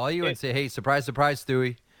just call you and say, hey, surprise, surprise,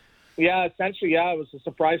 Stewie? Yeah, essentially, it was a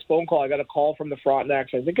surprise phone call. I got a call from the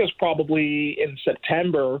Frontenacs. I think it was probably in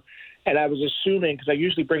September, and I was assuming, because I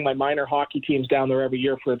usually bring my minor hockey teams down there every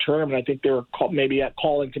year for a tournament, I think they were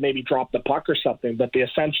calling to maybe drop the puck or something, but they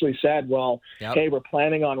essentially said, hey, we're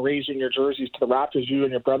planning on raising your jerseys to the Raptors, you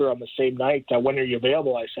and your brother, on the same night. When are you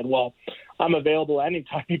available? I said, well, I'm available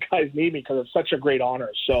anytime you guys need me because it's such a great honor.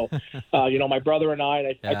 So, my brother and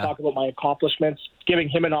I talk about my accomplishments, giving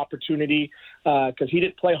him an opportunity because he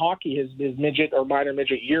didn't play hockey his midget or minor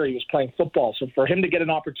midget year. He was playing football. So for him to get an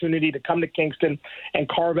opportunity to come to Kingston and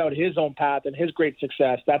carve out his own path and his great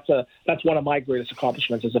success, that's one of my greatest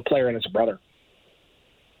accomplishments as a player and as a brother.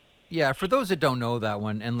 Yeah, for those that don't know that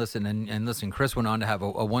one, and listen, Chris went on to have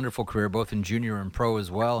a wonderful career, both in junior and pro as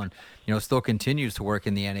well, and still continues to work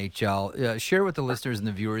in the NHL. Share with the listeners and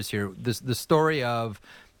the viewers here the story of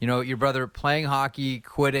your brother playing hockey,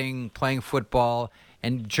 quitting, playing football,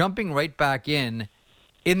 and jumping right back in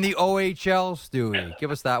the OHL. Stewie, give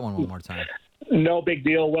us that one more time. No big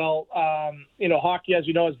deal. Well, hockey, as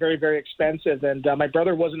you know, is very, very expensive. And my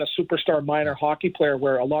brother wasn't a superstar minor hockey player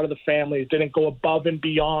where a lot of the families didn't go above and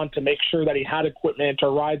beyond to make sure that he had equipment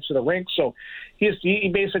or rides to the rink. So he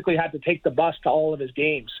basically had to take the bus to all of his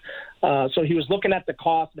games. So he was looking at the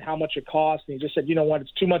cost and how much it cost. And he just said, you know what,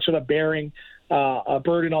 it's too much of a burden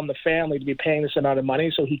on the family to be paying this amount of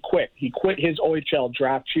money. So he quit. He quit his OHL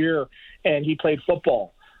draft year and he played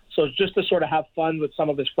football. So just to sort of have fun with some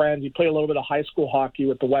of his friends, he played a little bit of high school hockey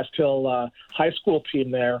with the West Hill high school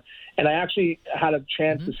team there. And I actually had a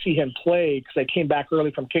chance to see him play because I came back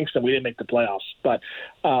early from Kingston. We didn't make the playoffs. But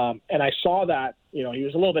and I saw that, he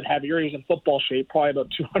was a little bit heavier. He was in football shape, probably about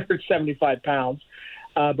 275 pounds.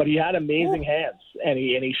 But he had amazing hands, and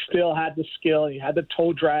he still had the skill. He had the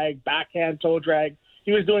toe drag, backhand toe drag.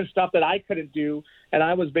 He was doing stuff that I couldn't do, and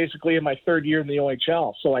I was basically in my third year in the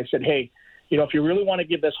OHL. So I said, hey, if you really want to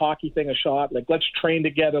give this hockey thing a shot, let's train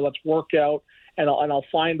together, let's work out, and I'll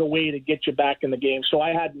find a way to get you back in the game. So I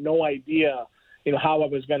had no idea, how I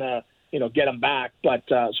was going to, get him back. But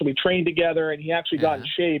so we trained together, and he actually got in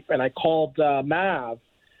shape, and I called Mav,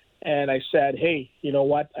 and I said, hey, you know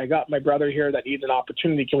what? I got my brother here that needs an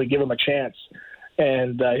opportunity. Can we give him a chance?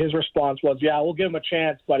 And his response was, yeah, we'll give him a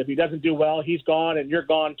chance, but if he doesn't do well, he's gone and you're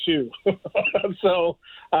gone too. So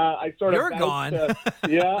I sort of you're gone.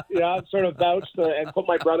 Sort of vouched and put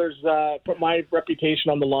my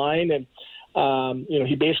reputation on the line. And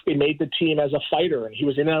he basically made the team as a fighter, and he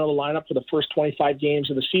was in and out of the lineup for the first 25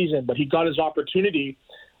 games of the season. But he got his opportunity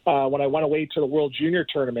when I went away to the World Junior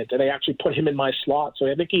Tournament, and I actually put him in my slot. So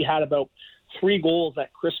I think he had about 3 goals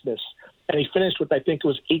at Christmas. And he finished with, I think it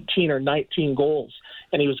was 18 or 19 goals.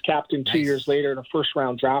 And he was captain 2 years later in a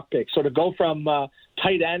first-round draft pick. So to go from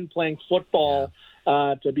tight end playing football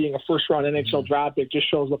to being a first-round NHL draft pick just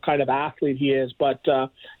shows what kind of athlete he is. But,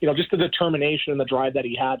 just the determination and the drive that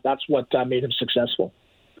he had, that's what made him successful.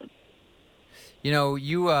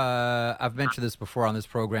 I've mentioned this before on this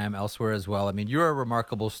program, elsewhere as well. I mean, you're a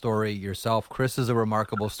remarkable story yourself. Chris is a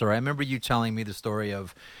remarkable story. I remember you telling me the story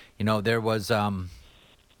of, there was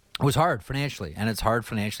it was hard financially, and it's hard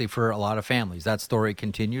financially for a lot of families. That story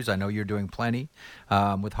continues. I know you're doing plenty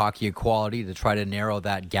with Hockey Equality to try to narrow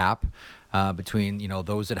that gap between,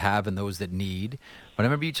 those that have and those that need. But I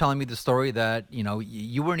remember you telling me the story that,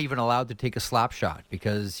 you weren't even allowed to take a slap shot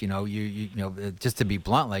because, you just to be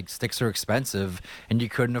blunt, like sticks are expensive and you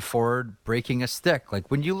couldn't afford breaking a stick.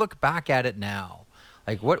 Like when you look back at it now,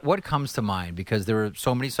 like what comes to mind? Because there were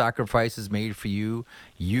so many sacrifices made for you.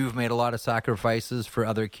 You've made a lot of sacrifices for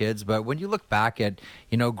other kids. But when you look back at,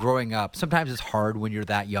 growing up, sometimes it's hard when you're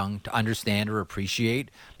that young to understand or appreciate.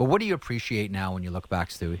 But what do you appreciate now when you look back,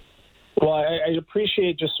 Stewie? Well, I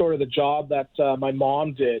appreciate just sort of the job that my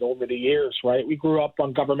mom did over the years, right? We grew up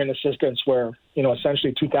on government assistance where,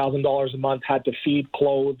 essentially $2,000 a month had to feed,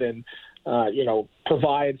 clothe, and,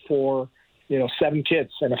 provide for, 7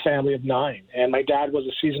 kids and a family of 9. And my dad was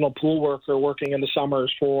a seasonal pool worker working in the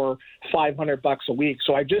summers for $500 a week.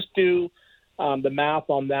 So I just do the math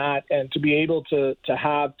on that, and to be able to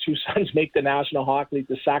have 2 sons make the National Hockey League,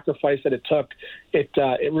 the sacrifice that it took, it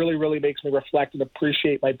really, really makes me reflect and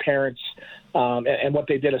appreciate my parents and what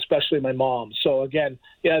they did, especially my mom. So again,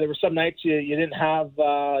 there were some nights you didn't have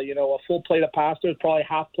a full plate of pasta, it was probably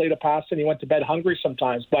half plate of pasta, and you went to bed hungry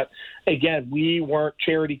sometimes. But again, we weren't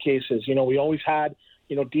charity cases. We always had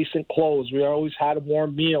decent clothes. We always had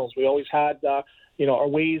warm meals. We always had our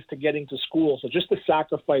ways to getting to school. So just the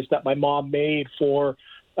sacrifice that my mom made for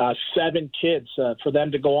 7 kids, for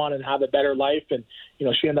them to go on and have a better life. And,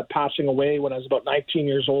 she ended up passing away when I was about 19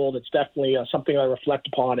 years old. It's definitely something I reflect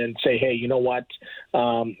upon and say, hey, you know what?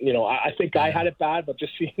 I think I had it bad, but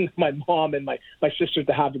just seeing my mom and my sister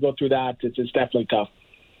to have to go through that, it's definitely tough.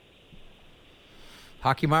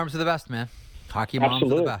 Hockey moms are the best, man. Hockey moms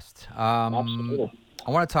Absolutely. are the best. Absolutely. I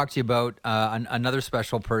want to talk to you about another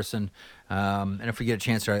special person, and if we get a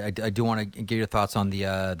chance, I do want to get your thoughts on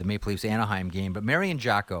the Maple Leafs Anaheim game. But Marian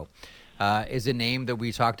Jacko is a name that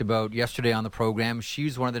we talked about yesterday on the program.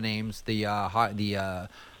 She's one of the names the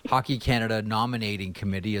Hockey Canada nominating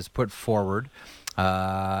committee has put forward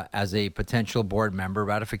as a potential board member.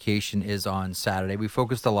 Ratification is on Saturday. We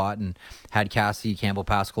focused a lot and had Cassie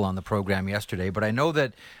Campbell-Pascal on the program yesterday, but I know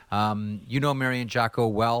that you know Marian Jacko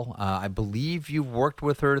well. I believe you've worked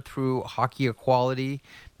with her through Hockey Equality.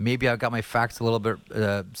 Maybe I've got my facts a little bit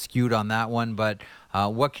skewed on that one, but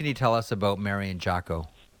what can you tell us about Marian Jacko?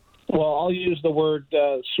 Well, I'll use the word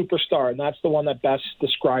superstar, and that's the one that best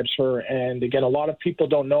describes her. And again, a lot of people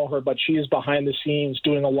don't know her, but she is behind the scenes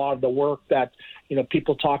doing a lot of the work that,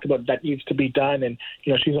 people talk about that needs to be done. And,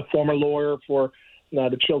 she's a former lawyer for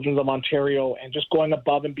the Children of Ontario and just going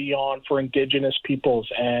above and beyond for Indigenous peoples.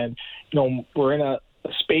 And, we're in a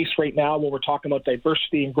space right now where we're talking about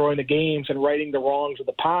diversity and growing the games and righting the wrongs of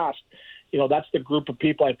the past. That's the group of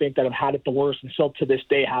people I think that have had it the worst and still to this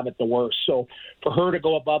day have it the worst. So for her to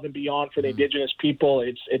go above and beyond for the Indigenous people,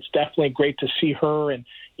 it's definitely great to see her. And,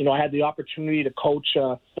 I had the opportunity to coach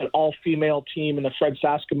an all-female team in the Fred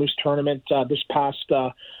Saskamoose tournament this past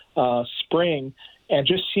spring. And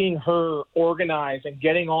just seeing her organize and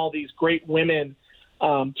getting all these great women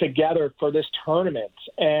together for this tournament.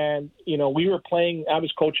 And, we were playing, I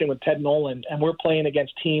was coaching with Ted Nolan, and we're playing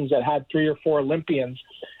against teams that had 3 or 4 Olympians.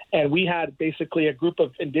 And we had basically a group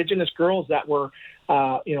of Indigenous girls that were,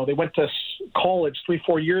 they went to college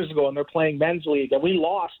 3-4 years ago, and they're playing men's league. And we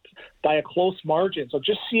lost by a close margin. So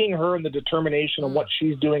just seeing her and the determination of what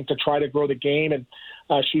she's doing to try to grow the game. And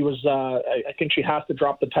she was, I think she has to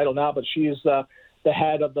drop the title now, but she is the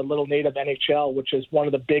head of the Little Native NHL, which is one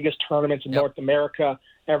of the biggest tournaments in North America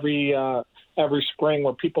every spring,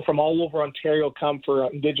 where people from all over Ontario come for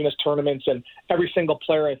Indigenous tournaments, and every single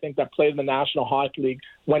player I think that played in the National Hockey League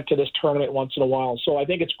went to this tournament once in a while. So I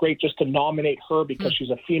think it's great just to nominate her because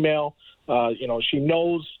she's a female. She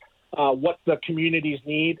knows what the communities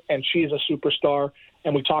need, and she's a superstar.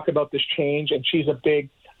 And we talk about this change, and she's a big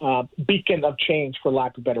beacon of change, for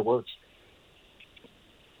lack of better words.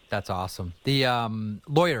 That's awesome. The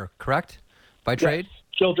lawyer, correct? By trade? Yes.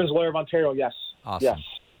 Children's Lawyer of Ontario, yes. Awesome.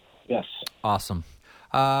 Yes. Awesome.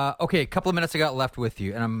 Okay, a couple of minutes I got left with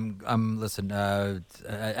you, and I'm listen.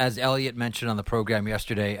 As Elliot mentioned on the program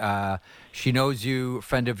yesterday, she knows you,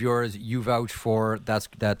 friend of yours. You vouch for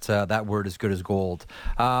that word is good as gold.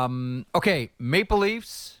 Okay, Maple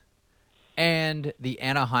Leafs, and the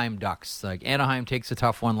Anaheim Ducks. Like, Anaheim takes a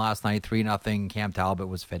tough one last night, 3-0. Cam Talbot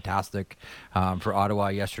was fantastic for Ottawa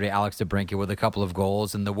yesterday. Alex DeBrincat with a couple of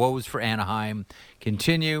goals, and the woes for Anaheim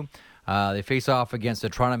continue. They face off against the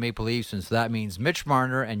Toronto Maple Leafs, and so that means Mitch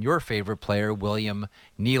Marner and your favorite player, William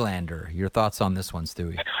Nylander. Your thoughts on this one,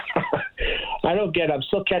 Stewie? I don't get it. I'm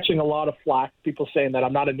still catching a lot of flack, people saying that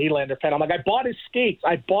I'm not a Nylander fan. I'm like, I bought his skates.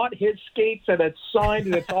 I bought his skates, and it's signed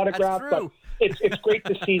and it's autographed. But it's great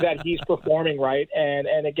to see that he's performing, right?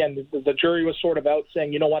 And again, the jury was sort of out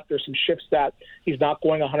saying, you know what, there's some shifts that he's not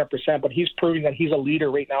going 100%, but he's proving that he's a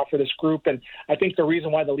leader right now for this group. And I think the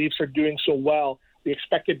reason why the Leafs are doing so well, we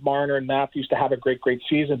expected Marner and Matthews to have a great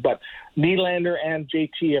season, but Nylander and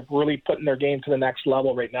JT have really put in their game to the next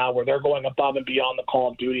level right now, where they're going above and beyond the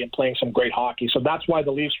call of duty and playing some great hockey. So that's why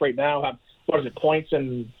the Leafs right now have, points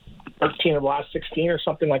in 13 of the last 16 or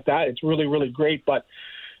something like that. It's really, really great. But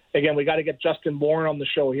again, we got to get Justin Bourne on the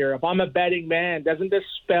show here. If I'm a betting man, doesn't this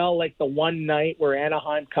spell like the one night where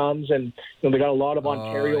Anaheim comes and they got a lot of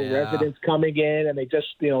Ontario residents coming in and they just,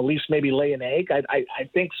 at least maybe lay an egg? I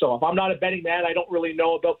think so. If I'm not a betting man, I don't really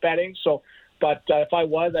know about betting. So, but if I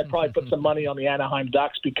was, I'd probably put some money on the Anaheim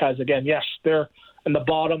Ducks because, again, yes, they're in the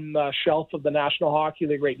bottom shelf of the National Hockey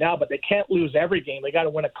League right now, but they can't lose every game. They got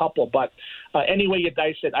to win a couple. But any way you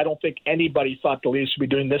dice it, I don't think anybody thought the Leafs would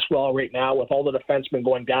be doing this well right now with all the defensemen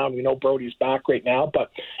going down. We know Brody's back right now,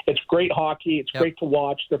 but it's great hockey. It's great to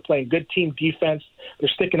watch. They're playing good team defense.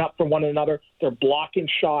 They're sticking up for one another. They're blocking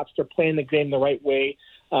shots. They're playing the game the right way.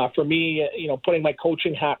 For me, putting my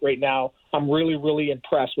coaching hat right now, I'm really, really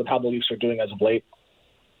impressed with how the Leafs are doing as of late.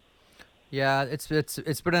 Yeah, it's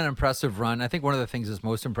been an impressive run. I think one of the things that's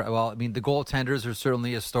most impressive. Well, I mean, the goaltenders are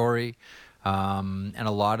certainly a story, and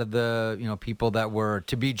a lot of the people that were,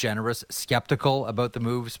 to be generous, skeptical about the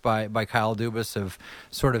moves by Kyle Dubas have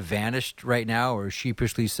sort of vanished right now, or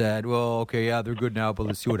sheepishly said, "Well, okay, yeah, they're good now, but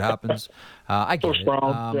let's see what happens." I get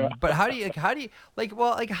it, but how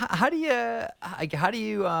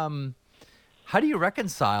do you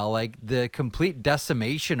reconcile like the complete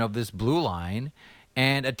decimation of this blue line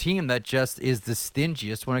and a team that just is the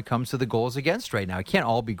stingiest when it comes to the goals against right now? It can't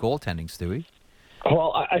all be goaltending, Stewie.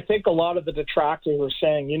 Well, I think a lot of the detractors are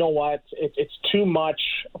saying, you know what, it's too much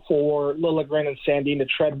for Liljegren and Sandin to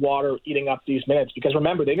tread water eating up these minutes. Because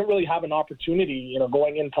remember, they didn't really have an opportunity,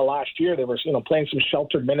 going into last year. They were, playing some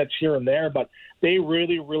sheltered minutes here and there, but they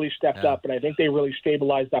really, really stepped up. And I think they really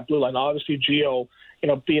stabilized that blue line. Obviously, Gio,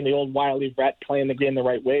 being the old wily vet, playing the game the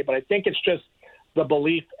right way. But I think it's just the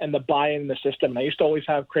belief and the buy-in in the system. And I used to always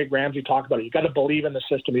have Craig Ramsey talk about it. You got to believe in the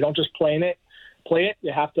system. You don't just play it,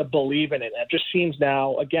 you have to believe in it. And it just seems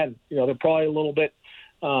now, again, they're probably a little bit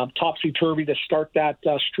topsy-turvy to start that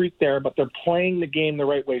streak there, but they're playing the game the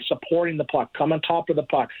right way, supporting the puck, come on top of the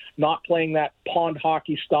puck, not playing that pond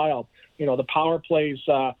hockey style. The power plays,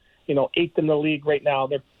 8th in the league right now.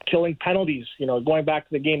 They're killing penalties. Going back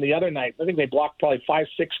to the game the other night, I think they blocked probably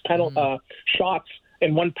 5-6 shots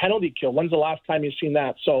and one penalty kill. When's the last time you've seen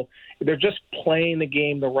that? So they're just playing the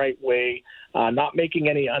game the right way, not making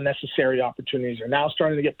any unnecessary opportunities. They're now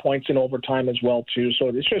starting to get points in overtime as well too.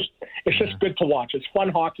 So it's just good to watch. It's fun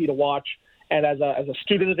hockey to watch. And as a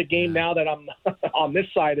student of the game now that I'm on this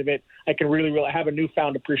side of it, I can really have a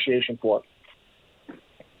newfound appreciation for it.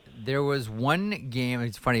 There was one game.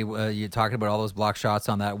 It's funny you're talking about all those block shots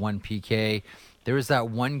on that one PK. There was that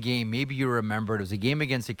one game, maybe you remember, it was a game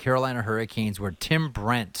against the Carolina Hurricanes where Tim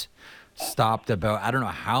Brent stopped about, I don't know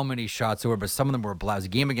how many shots there were, but some of them were blocked. It was a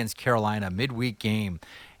game against Carolina, midweek game,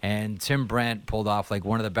 and Tim Brent pulled off like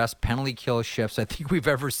one of the best penalty kill shifts I think we've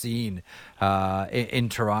ever seen in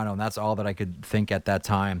Toronto, and that's all that I could think at that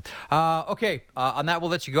time. Okay, on that, we'll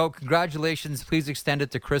let you go. Congratulations. Please extend it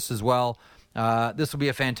to Chris as well. This will be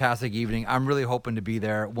a fantastic evening. I'm really hoping to be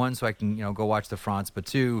there. One, so I can go watch the France, but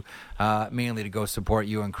two, mainly to go support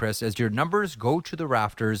you and Chris as your numbers go to the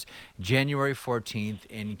rafters January 14th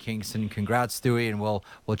in Kingston. Congrats, Stewie, and we'll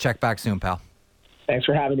check back soon, pal. Thanks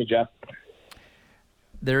for having me, Jeff.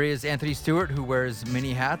 There is Anthony Stewart, who wears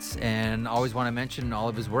many hats, and always want to mention all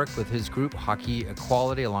of his work with his group, Hockey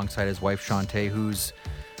Equality, alongside his wife, Shantae, who's...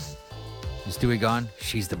 Is Stewie gone?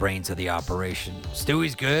 She's the brains of the operation.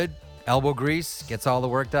 Stewie's good. Elbow grease, gets all the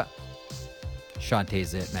work done.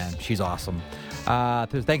 Shantae's it, man. She's awesome.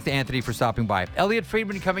 Thanks to Anthony for stopping by. Elliot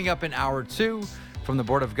Friedman coming up in hour 2 from the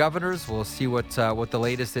Board of Governors. We'll see what the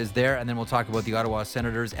latest is there, and then we'll talk about the Ottawa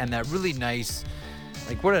Senators and that really nice,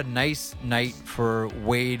 what a nice night for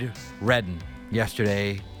Wade Redden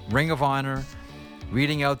yesterday. Ring of Honor,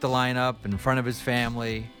 reading out the lineup in front of his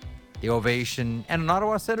family, the ovation, and an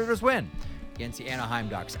Ottawa Senators win. against the Anaheim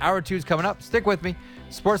Ducks. Hour 2 is coming up. Stick with me.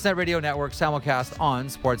 Sportsnet Radio Network simulcast on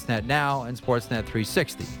Sportsnet Now and Sportsnet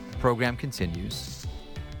 360. The program continues.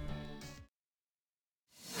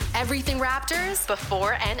 Everything Raptors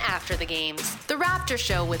before and after the games. The Raptor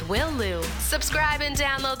Show with Will Liu. Subscribe and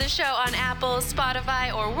download the show on Apple,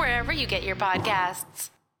 Spotify, or wherever you get your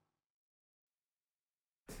podcasts.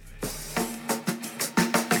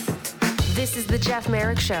 This is the Jeff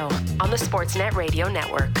Merrick Show on the Sportsnet Radio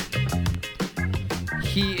Network.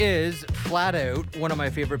 He is flat out one of my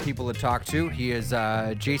favorite people to talk to. He is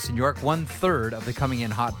Jason York, 1/3 of the Coming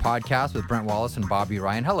In Hot podcast with Brent Wallace and Bobby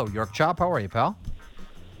Ryan. Hello, York Chop. How are you, pal?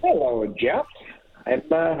 Hello, Jeff.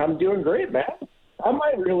 I'm doing great, man. Am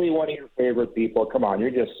I really one of your favorite people? Come on, you're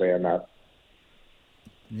just saying that.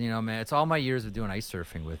 You know, man, it's all my years of doing ice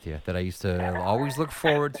surfing with you that I used to always look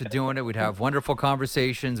forward to doing it. We'd have wonderful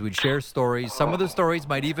conversations. We'd share stories. Some of the stories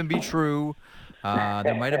might even be true.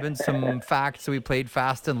 There might have been some facts that we played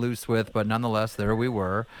fast and loose with, but nonetheless, there we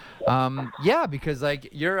were. Yeah, because like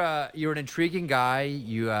you're an intriguing guy.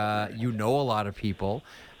 You know a lot of people.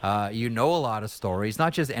 You know a lot of stories,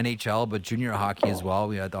 not just NHL, but junior hockey as well.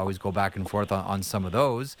 We had to always go back and forth on some of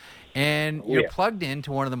those. And you're plugged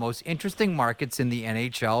into one of the most interesting markets in the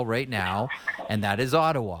NHL right now, and that is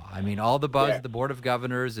Ottawa. I mean, all the buzz at the Board of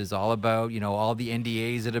Governors is all about, all the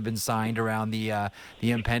NDAs that have been signed around the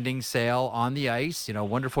impending sale on the ice.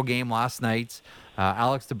 Wonderful game last night.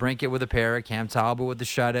 Alex DeBrincat with a pair, Cam Talbot with the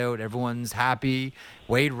shutout. Everyone's happy.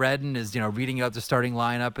 Wade Redden is, reading out the starting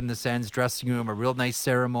lineup in the Sens dressing room. A real nice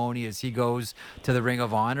ceremony as he goes to the Ring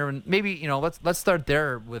of Honor. And maybe, let's start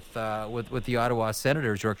there with the Ottawa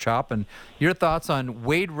Senators, York Chop, and your thoughts on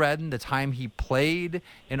Wade Redden, the time he played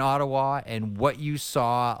in Ottawa, and what you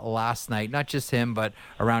saw last night. Not just him, but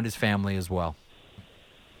around his family as well.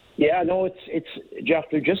 Yeah, no, it's Jeff.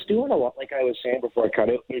 They're just doing a lot. Like I was saying before I cut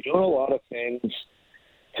it, they're doing a lot of things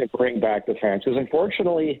to bring back the fans. Because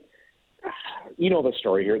unfortunately, you know the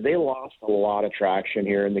story here. They lost a lot of traction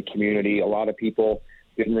here in the community. A lot of people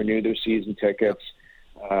didn't renew their season tickets,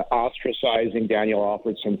 ostracizing Daniel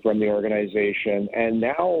Alfredson from the organization, and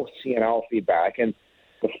now seeing Alfie back. And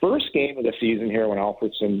the first game of the season here, when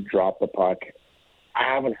Alfredson dropped the puck, I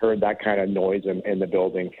haven't heard that kind of noise in the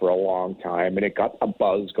building for a long time, and it got a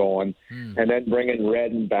buzz going. And then bringing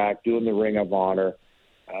Redden back, doing the Ring of Honor.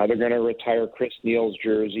 They're going to retire Chris Neal's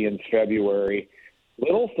jersey in February.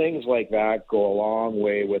 Little things like that go a long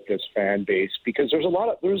way with this fan base because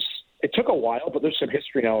it took a while, but there's some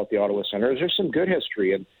history now at the Ottawa Senators. There's some good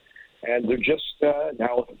history, and they're just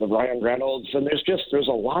now with the Ryan Reynolds, and there's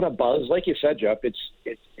a lot of buzz. Like you said, Jeff, it's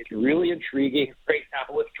really intriguing right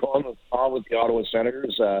now what's going on with the Ottawa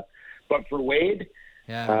Senators. But for Wade,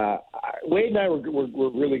 Wade and I were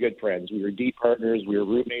really good friends. We were deep partners. We were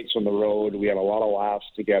roommates on the road. We had a lot of laughs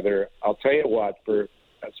together. I'll tell you what,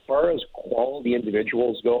 as far as quality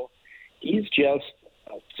individuals go, he's just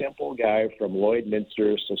a simple guy from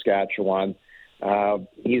Lloydminster, Saskatchewan.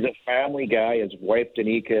 He's a family guy. His wife,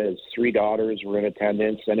 Danica, his 3 daughters were in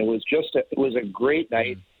attendance, and it was a great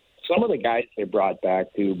night. Some of the guys they brought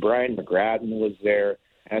back, too. Brian McGrattan was there,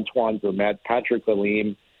 Antoine Vermette, Patrick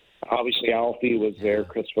Lalime. Obviously, Alfie was there,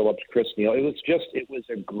 Chris Phillips, Chris Neal. It was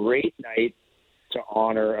a great night to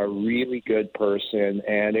honor a really good person,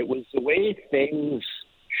 and it was the way things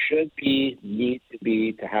need to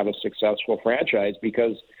be to have a successful franchise,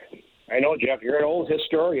 because I know, Jeff, you're an old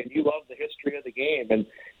historian. You love the history of the game, and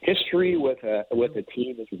history with a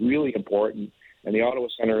team is really important. And the Ottawa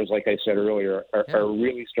Senators, like I said earlier, are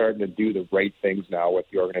really starting to do the right things now with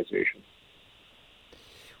the organization.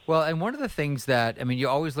 Well, and one of the things that, you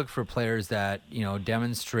always look for players that,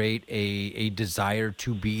 demonstrate a desire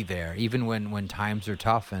to be there, even when times are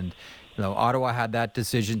tough. And, Ottawa had that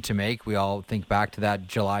decision to make. We all think back to that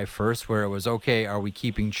July 1st where it was, okay, are we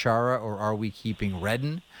keeping Chara or are we keeping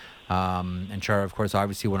Redden? And Chara, of course,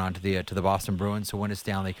 obviously went on to the Boston Bruins to win a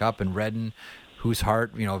Stanley Cup, and Redden, whose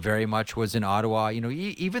heart, very much was in Ottawa.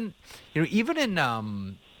 Even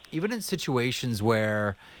in situations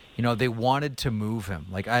where, they wanted to move him.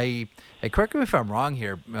 Like correct me if I'm wrong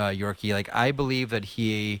here, Yorkie. Like I believe that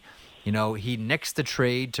he nixed the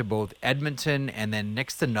trade to both Edmonton and then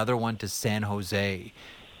nixed another one to San Jose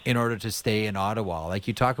in order to stay in Ottawa. Like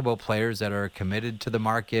you talk about players that are committed to the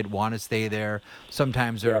market, want to stay there.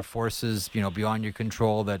 Sometimes there are forces, beyond your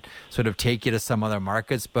control that sort of take you to some other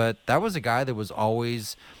markets. But that was a guy that was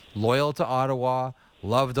always loyal to Ottawa,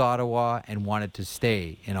 loved Ottawa, and wanted to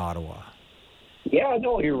stay in Ottawa. Yeah,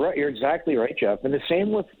 no, you're right. You're exactly right, Jeff. And the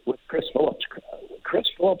same with Chris Phillips. Chris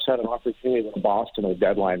Phillips had an opportunity with Boston at the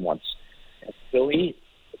deadline once. And Philly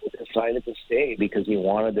decided to stay because he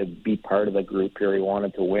wanted to be part of the group here. He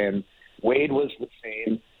wanted to win. Wade was the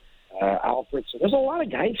same. Alfred. So there's a lot of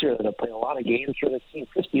guys here that have played a lot of games for the team.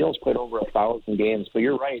 Chris Beal's played over 1,000 games, but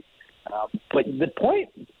you're right. But the point,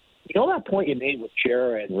 that point you made with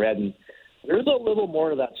Chara and Redden, there's a little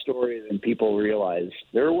more to that story than people realize.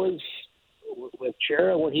 There was, with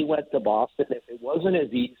Chara when he went to Boston, if it wasn't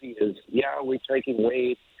as easy as, we're taking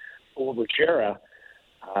Wade over Chara,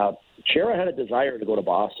 Chara had a desire to go to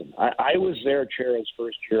Boston. I was there Chara's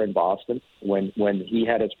first year in Boston when he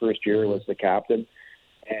had his first year as the captain.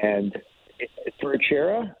 And for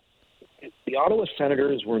Chara, the Ottawa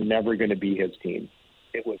Senators were never going to be his team.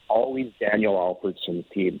 It was always Daniel Alfredsson's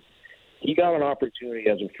team. He got an opportunity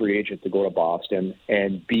as a free agent to go to Boston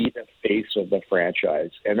and be the face of the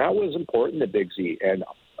franchise. And that was important to Big Z. And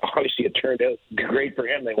obviously it turned out great for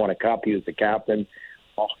him. They won a cup. He was the captain.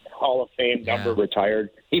 Hall of Fame number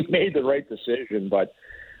retired. He made the right decision, but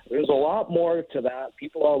there's a lot more to that.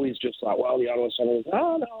 People always just thought, well, the Ottawa Senators,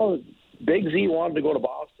 no, Big Z wanted to go to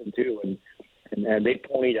Boston too, and they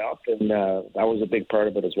ponied up, and that was a big part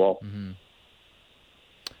of it as well. Mm-hmm.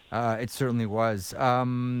 It certainly was.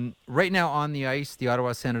 Right now on the ice, the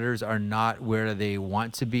Ottawa Senators are not where they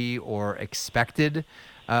want to be or expected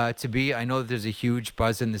to be. I know that there's a huge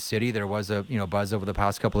buzz in the city. There was a buzz over the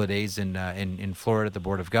past couple of days in Florida at the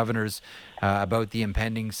Board of Governors about the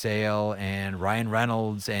impending sale and Ryan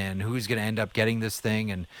Reynolds and who's going to end up getting this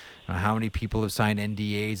thing and how many people have signed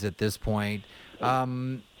NDAs at this point.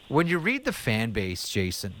 When you read the fan base,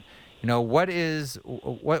 Jason,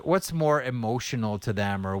 what's more emotional to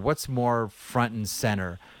them, or what's more front and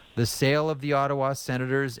center? The sale of the Ottawa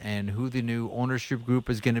Senators and who the new ownership group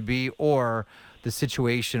is going to be, or the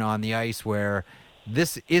situation on the ice where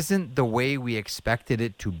this isn't the way we expected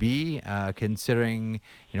it to be, considering,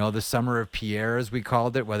 the summer of Pierre, as we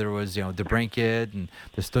called it, whether it was, DeBrincat and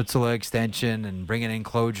the Stützle extension and bringing in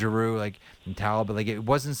Claude Giroux, and Talbot, it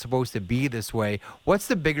wasn't supposed to be this way. What's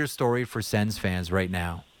the bigger story for Sens fans right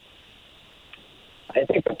now? I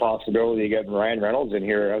think the possibility of getting Ryan Reynolds in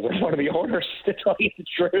here as one of the owners, to tell you the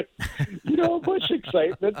truth. How much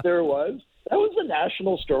excitement there was. That was a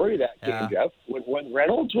national story, that game, Jeff. When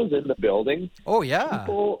Reynolds was in the building,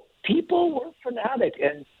 people were fanatic.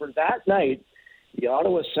 And for that night, the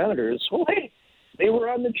Ottawa Senators, they were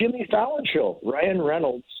on the Jimmy Fallon show. Ryan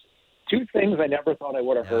Reynolds, two things I never thought I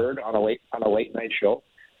would have heard on a late night show.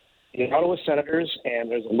 The Ottawa Senators, and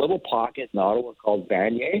there's a little pocket in Ottawa called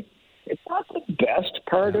Vanier. It's not the best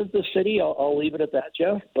part of the city. I'll leave it at that,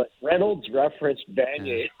 Jeff. But Reynolds referenced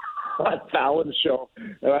Vanier on Fallon's show,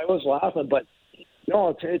 and I was laughing. But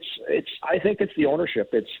no, it's. I think it's the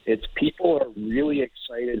ownership. It's people are really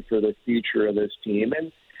excited for the future of this team,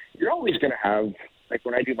 and you're always going to have,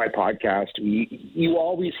 when I do my podcast, you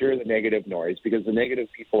always hear the negative noise because the negative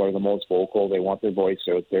people are the most vocal. They want their voice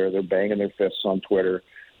out there. They're banging their fists on Twitter.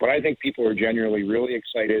 But I think people are genuinely really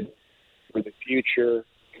excited for the future,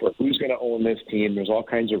 for who's going to own this team. There's all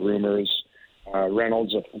kinds of rumors.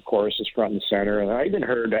 Reynolds, of course, is front and center. And I even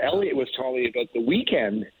heard Elliot was telling me about the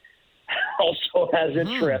Weekend also has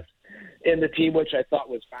interest in the team, which I thought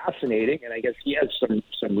was fascinating. And I guess he has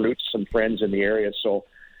some roots, some friends in the area. So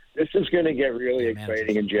this is going to get really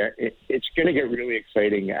exciting. And it's going to get really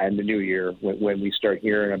exciting in the new year when we start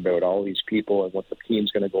hearing about all these people and what the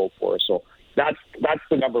team's going to go for. So that's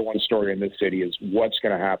the number one story in this city, is what's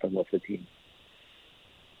going to happen with the team.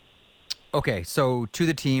 Okay, so to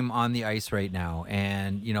the team on the ice right now,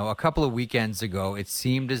 and, a couple of weekends ago, it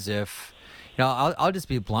seemed as if, I'll just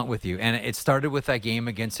be blunt with you, and it started with that game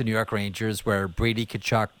against the New York Rangers where Brady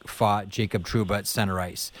Tkachuk fought Jacob Trouba at center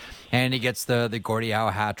ice, and he gets the Gordie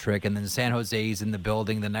Howe hat trick, and then San Jose's in the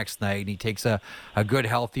building the next night, and he takes a good,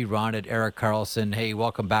 healthy run at Erik Karlsson. Hey,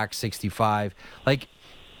 welcome back, 65. I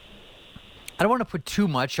don't want to put too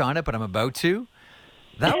much on it, but I'm about to.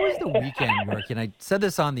 That was the weekend, York, and I said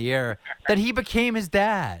this on the air, that he became his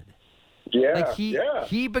dad. Yeah,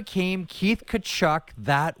 he became Keith Tkachuk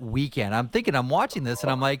that weekend. I'm watching this,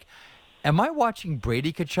 and I'm like, am I watching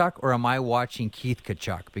Brady Tkachuk or am I watching Keith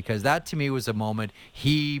Tkachuk? Because that, to me, was a moment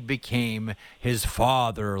he became his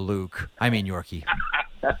father, Luke. I mean, Yorkie.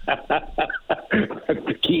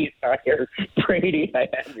 Keith, I hear Brady, I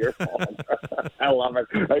have your phone. I love it.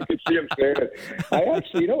 I could see him saying it. I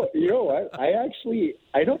actually, you know what?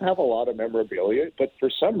 I don't have a lot of memorabilia, but for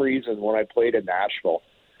some reason, when I played in Nashville,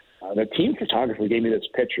 the team photographer gave me this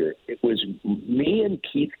picture. It was me and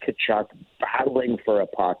Keith Tkachuk battling for a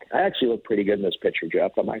puck. I actually look pretty good in this picture,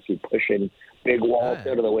 Jeff. I'm actually pushing big walls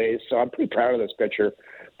out of the way, so I'm pretty proud of this picture.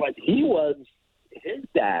 But his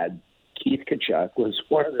dad, Keith Tkachuk, was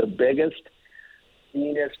one of the biggest,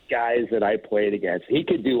 meanest guys that I played against. He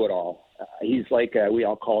could do it all. He's like we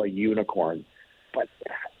all call a unicorn. But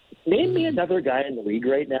Name me another guy in the league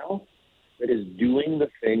right now that is doing the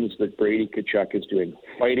things that Brady Tkachuk is doing,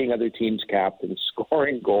 fighting other teams' captains,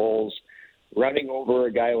 scoring goals, running over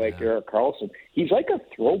a guy like Erik Karlsson. He's like a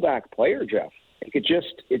throwback player, Jeff. You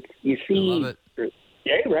see, I love it.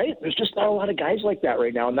 Yeah, right? There's just not a lot of guys like that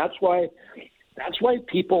right now, and that's why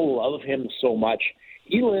people love him so much.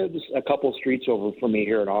 He lives a couple streets over from me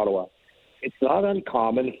here in Ottawa. It's not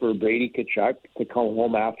uncommon for Brady Tkachuk to come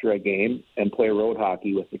home after a game and play road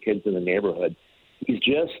hockey with the kids in the neighborhood.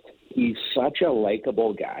 He's such a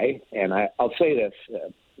likable guy, and I'll say this.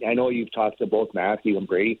 I know you've talked to both Matthew and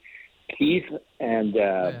Brady. Keith and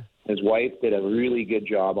his wife did a really good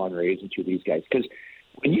job on raising two of these guys, because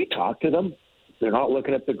when you talk to them, they're not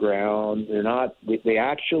looking at the ground. They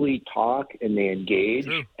actually talk and they engage,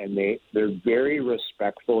 and they're very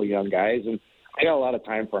respectful young guys. And I got a lot of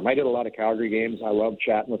time for them. I did a lot of Calgary games. I love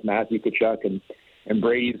chatting with Matthew Tkachuk, and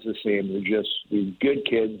Brady's the same. They're good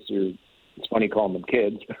kids. It's funny calling them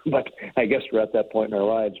kids, but I guess we're at that point in our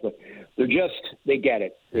lives. But they get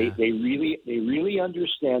it. They really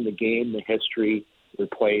understand the game, the history, their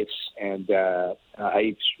place, and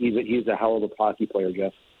he's a hell of a hockey player,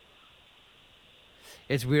 Jeff.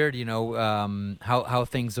 It's weird, how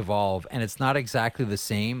things evolve, and it's not exactly the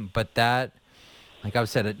same. But that, like I've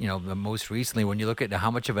said it, most recently, when you look at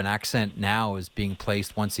how much of an accent now is being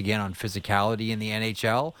placed once again on physicality in the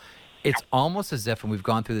NHL, it's almost as if, and we've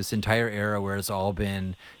gone through this entire era where it's all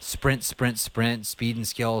been sprint, speed and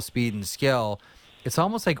skill. It's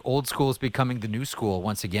almost like old school is becoming the new school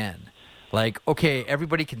once again. Like, okay,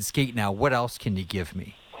 everybody can skate now. What else can you give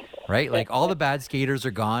me? Right? Like, all the bad skaters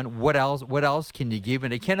are gone. What else can you give?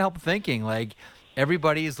 And I can't help thinking, like,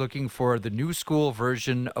 everybody is looking for the new school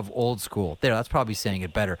version of old school. There, that's probably saying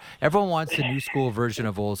it better. Everyone wants the new school version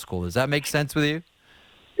of old school. Does that make sense with you?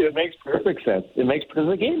 It makes perfect sense. Because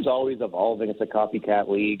the game's always evolving. It's a copycat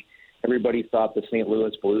league. Everybody thought the St.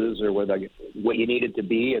 Louis Blues or what you needed to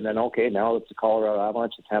be, and then, okay, now it's the Colorado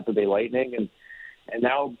Avalanche, the Tampa Bay Lightning, and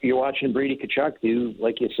now you're watching Brady Tkachuk do,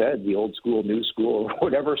 like you said, the old school, new school, or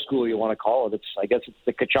whatever school you want to call it. I guess it's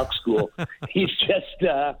the Tkachuk school. He's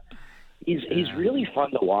just he's really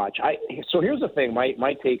fun to watch. So here's the thing,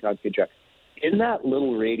 my take on Tkachuk. In that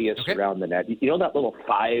little radius around the net, that little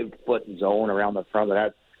 5-foot zone around the front of the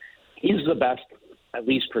net, he's the best, at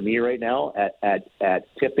least for me right now, at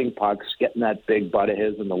tipping pucks, getting that big butt of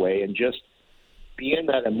his in the way, and just being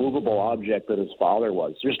that immovable object that his father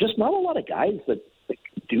was. There's just not a lot of guys that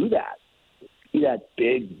can do that. Be that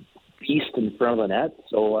big beast in front of the net.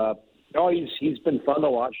 So, he's been fun to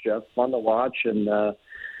watch, Jeff. Fun to watch. And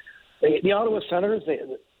the Ottawa Senators,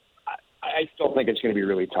 I still think it's going to be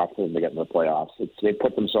really tough for them to get in the playoffs. They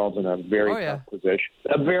put themselves in a very tough position.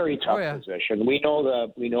 A very tough position. We know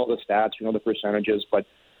the stats, we know the percentages, but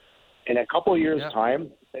in a couple of years'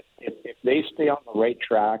 time, if they stay on the right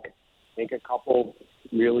track, make a couple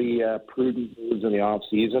really prudent moves in the off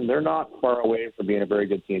season, they're not far away from being a very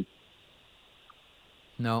good team.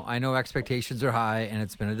 No, I know expectations are high, and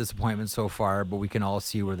it's been a disappointment so far, but we can all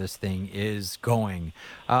see where this thing is going.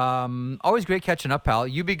 Always great catching up, pal.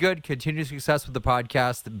 You be good. Continued success with the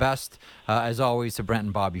podcast. The best, as always, to Brent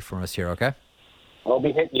and Bobby from us here, okay? I'll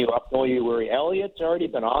be hitting you up. Don't you worry. Elliot's already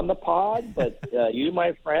been on the pod, but you,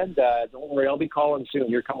 my friend, don't worry. I'll be calling soon.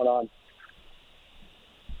 You're coming on.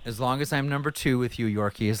 As long as I'm number 2 with you,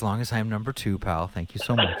 Yorkie. As long as I'm number 2, pal. Thank you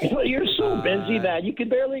so much. You're so busy, man. You can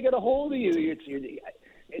barely get a hold of you.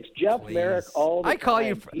 It's Jeff Merrick all the time. I call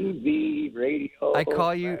you TV, radio. I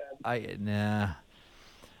call you.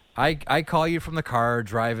 I call you from the car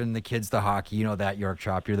driving the kids to hockey. You know that, York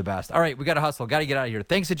Chop. You're the best. All right, we got to hustle. Got to get out of here.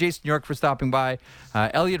 Thanks to Jason York for stopping by.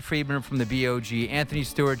 Elliot Friedman from the BOG. Anthony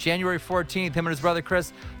Stewart. January 14th, him and his brother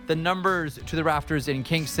Chris. The numbers to the rafters in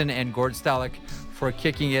Kingston, and Gord Stellick for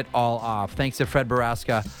kicking it all off. Thanks to Fred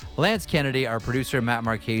Baraska, Lance Kennedy, our producer, Matt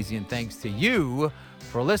Marchese, and thanks to you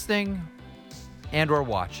for listening and or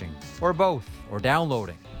watching, or both, or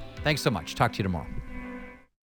downloading. Thanks so much. Talk to you tomorrow.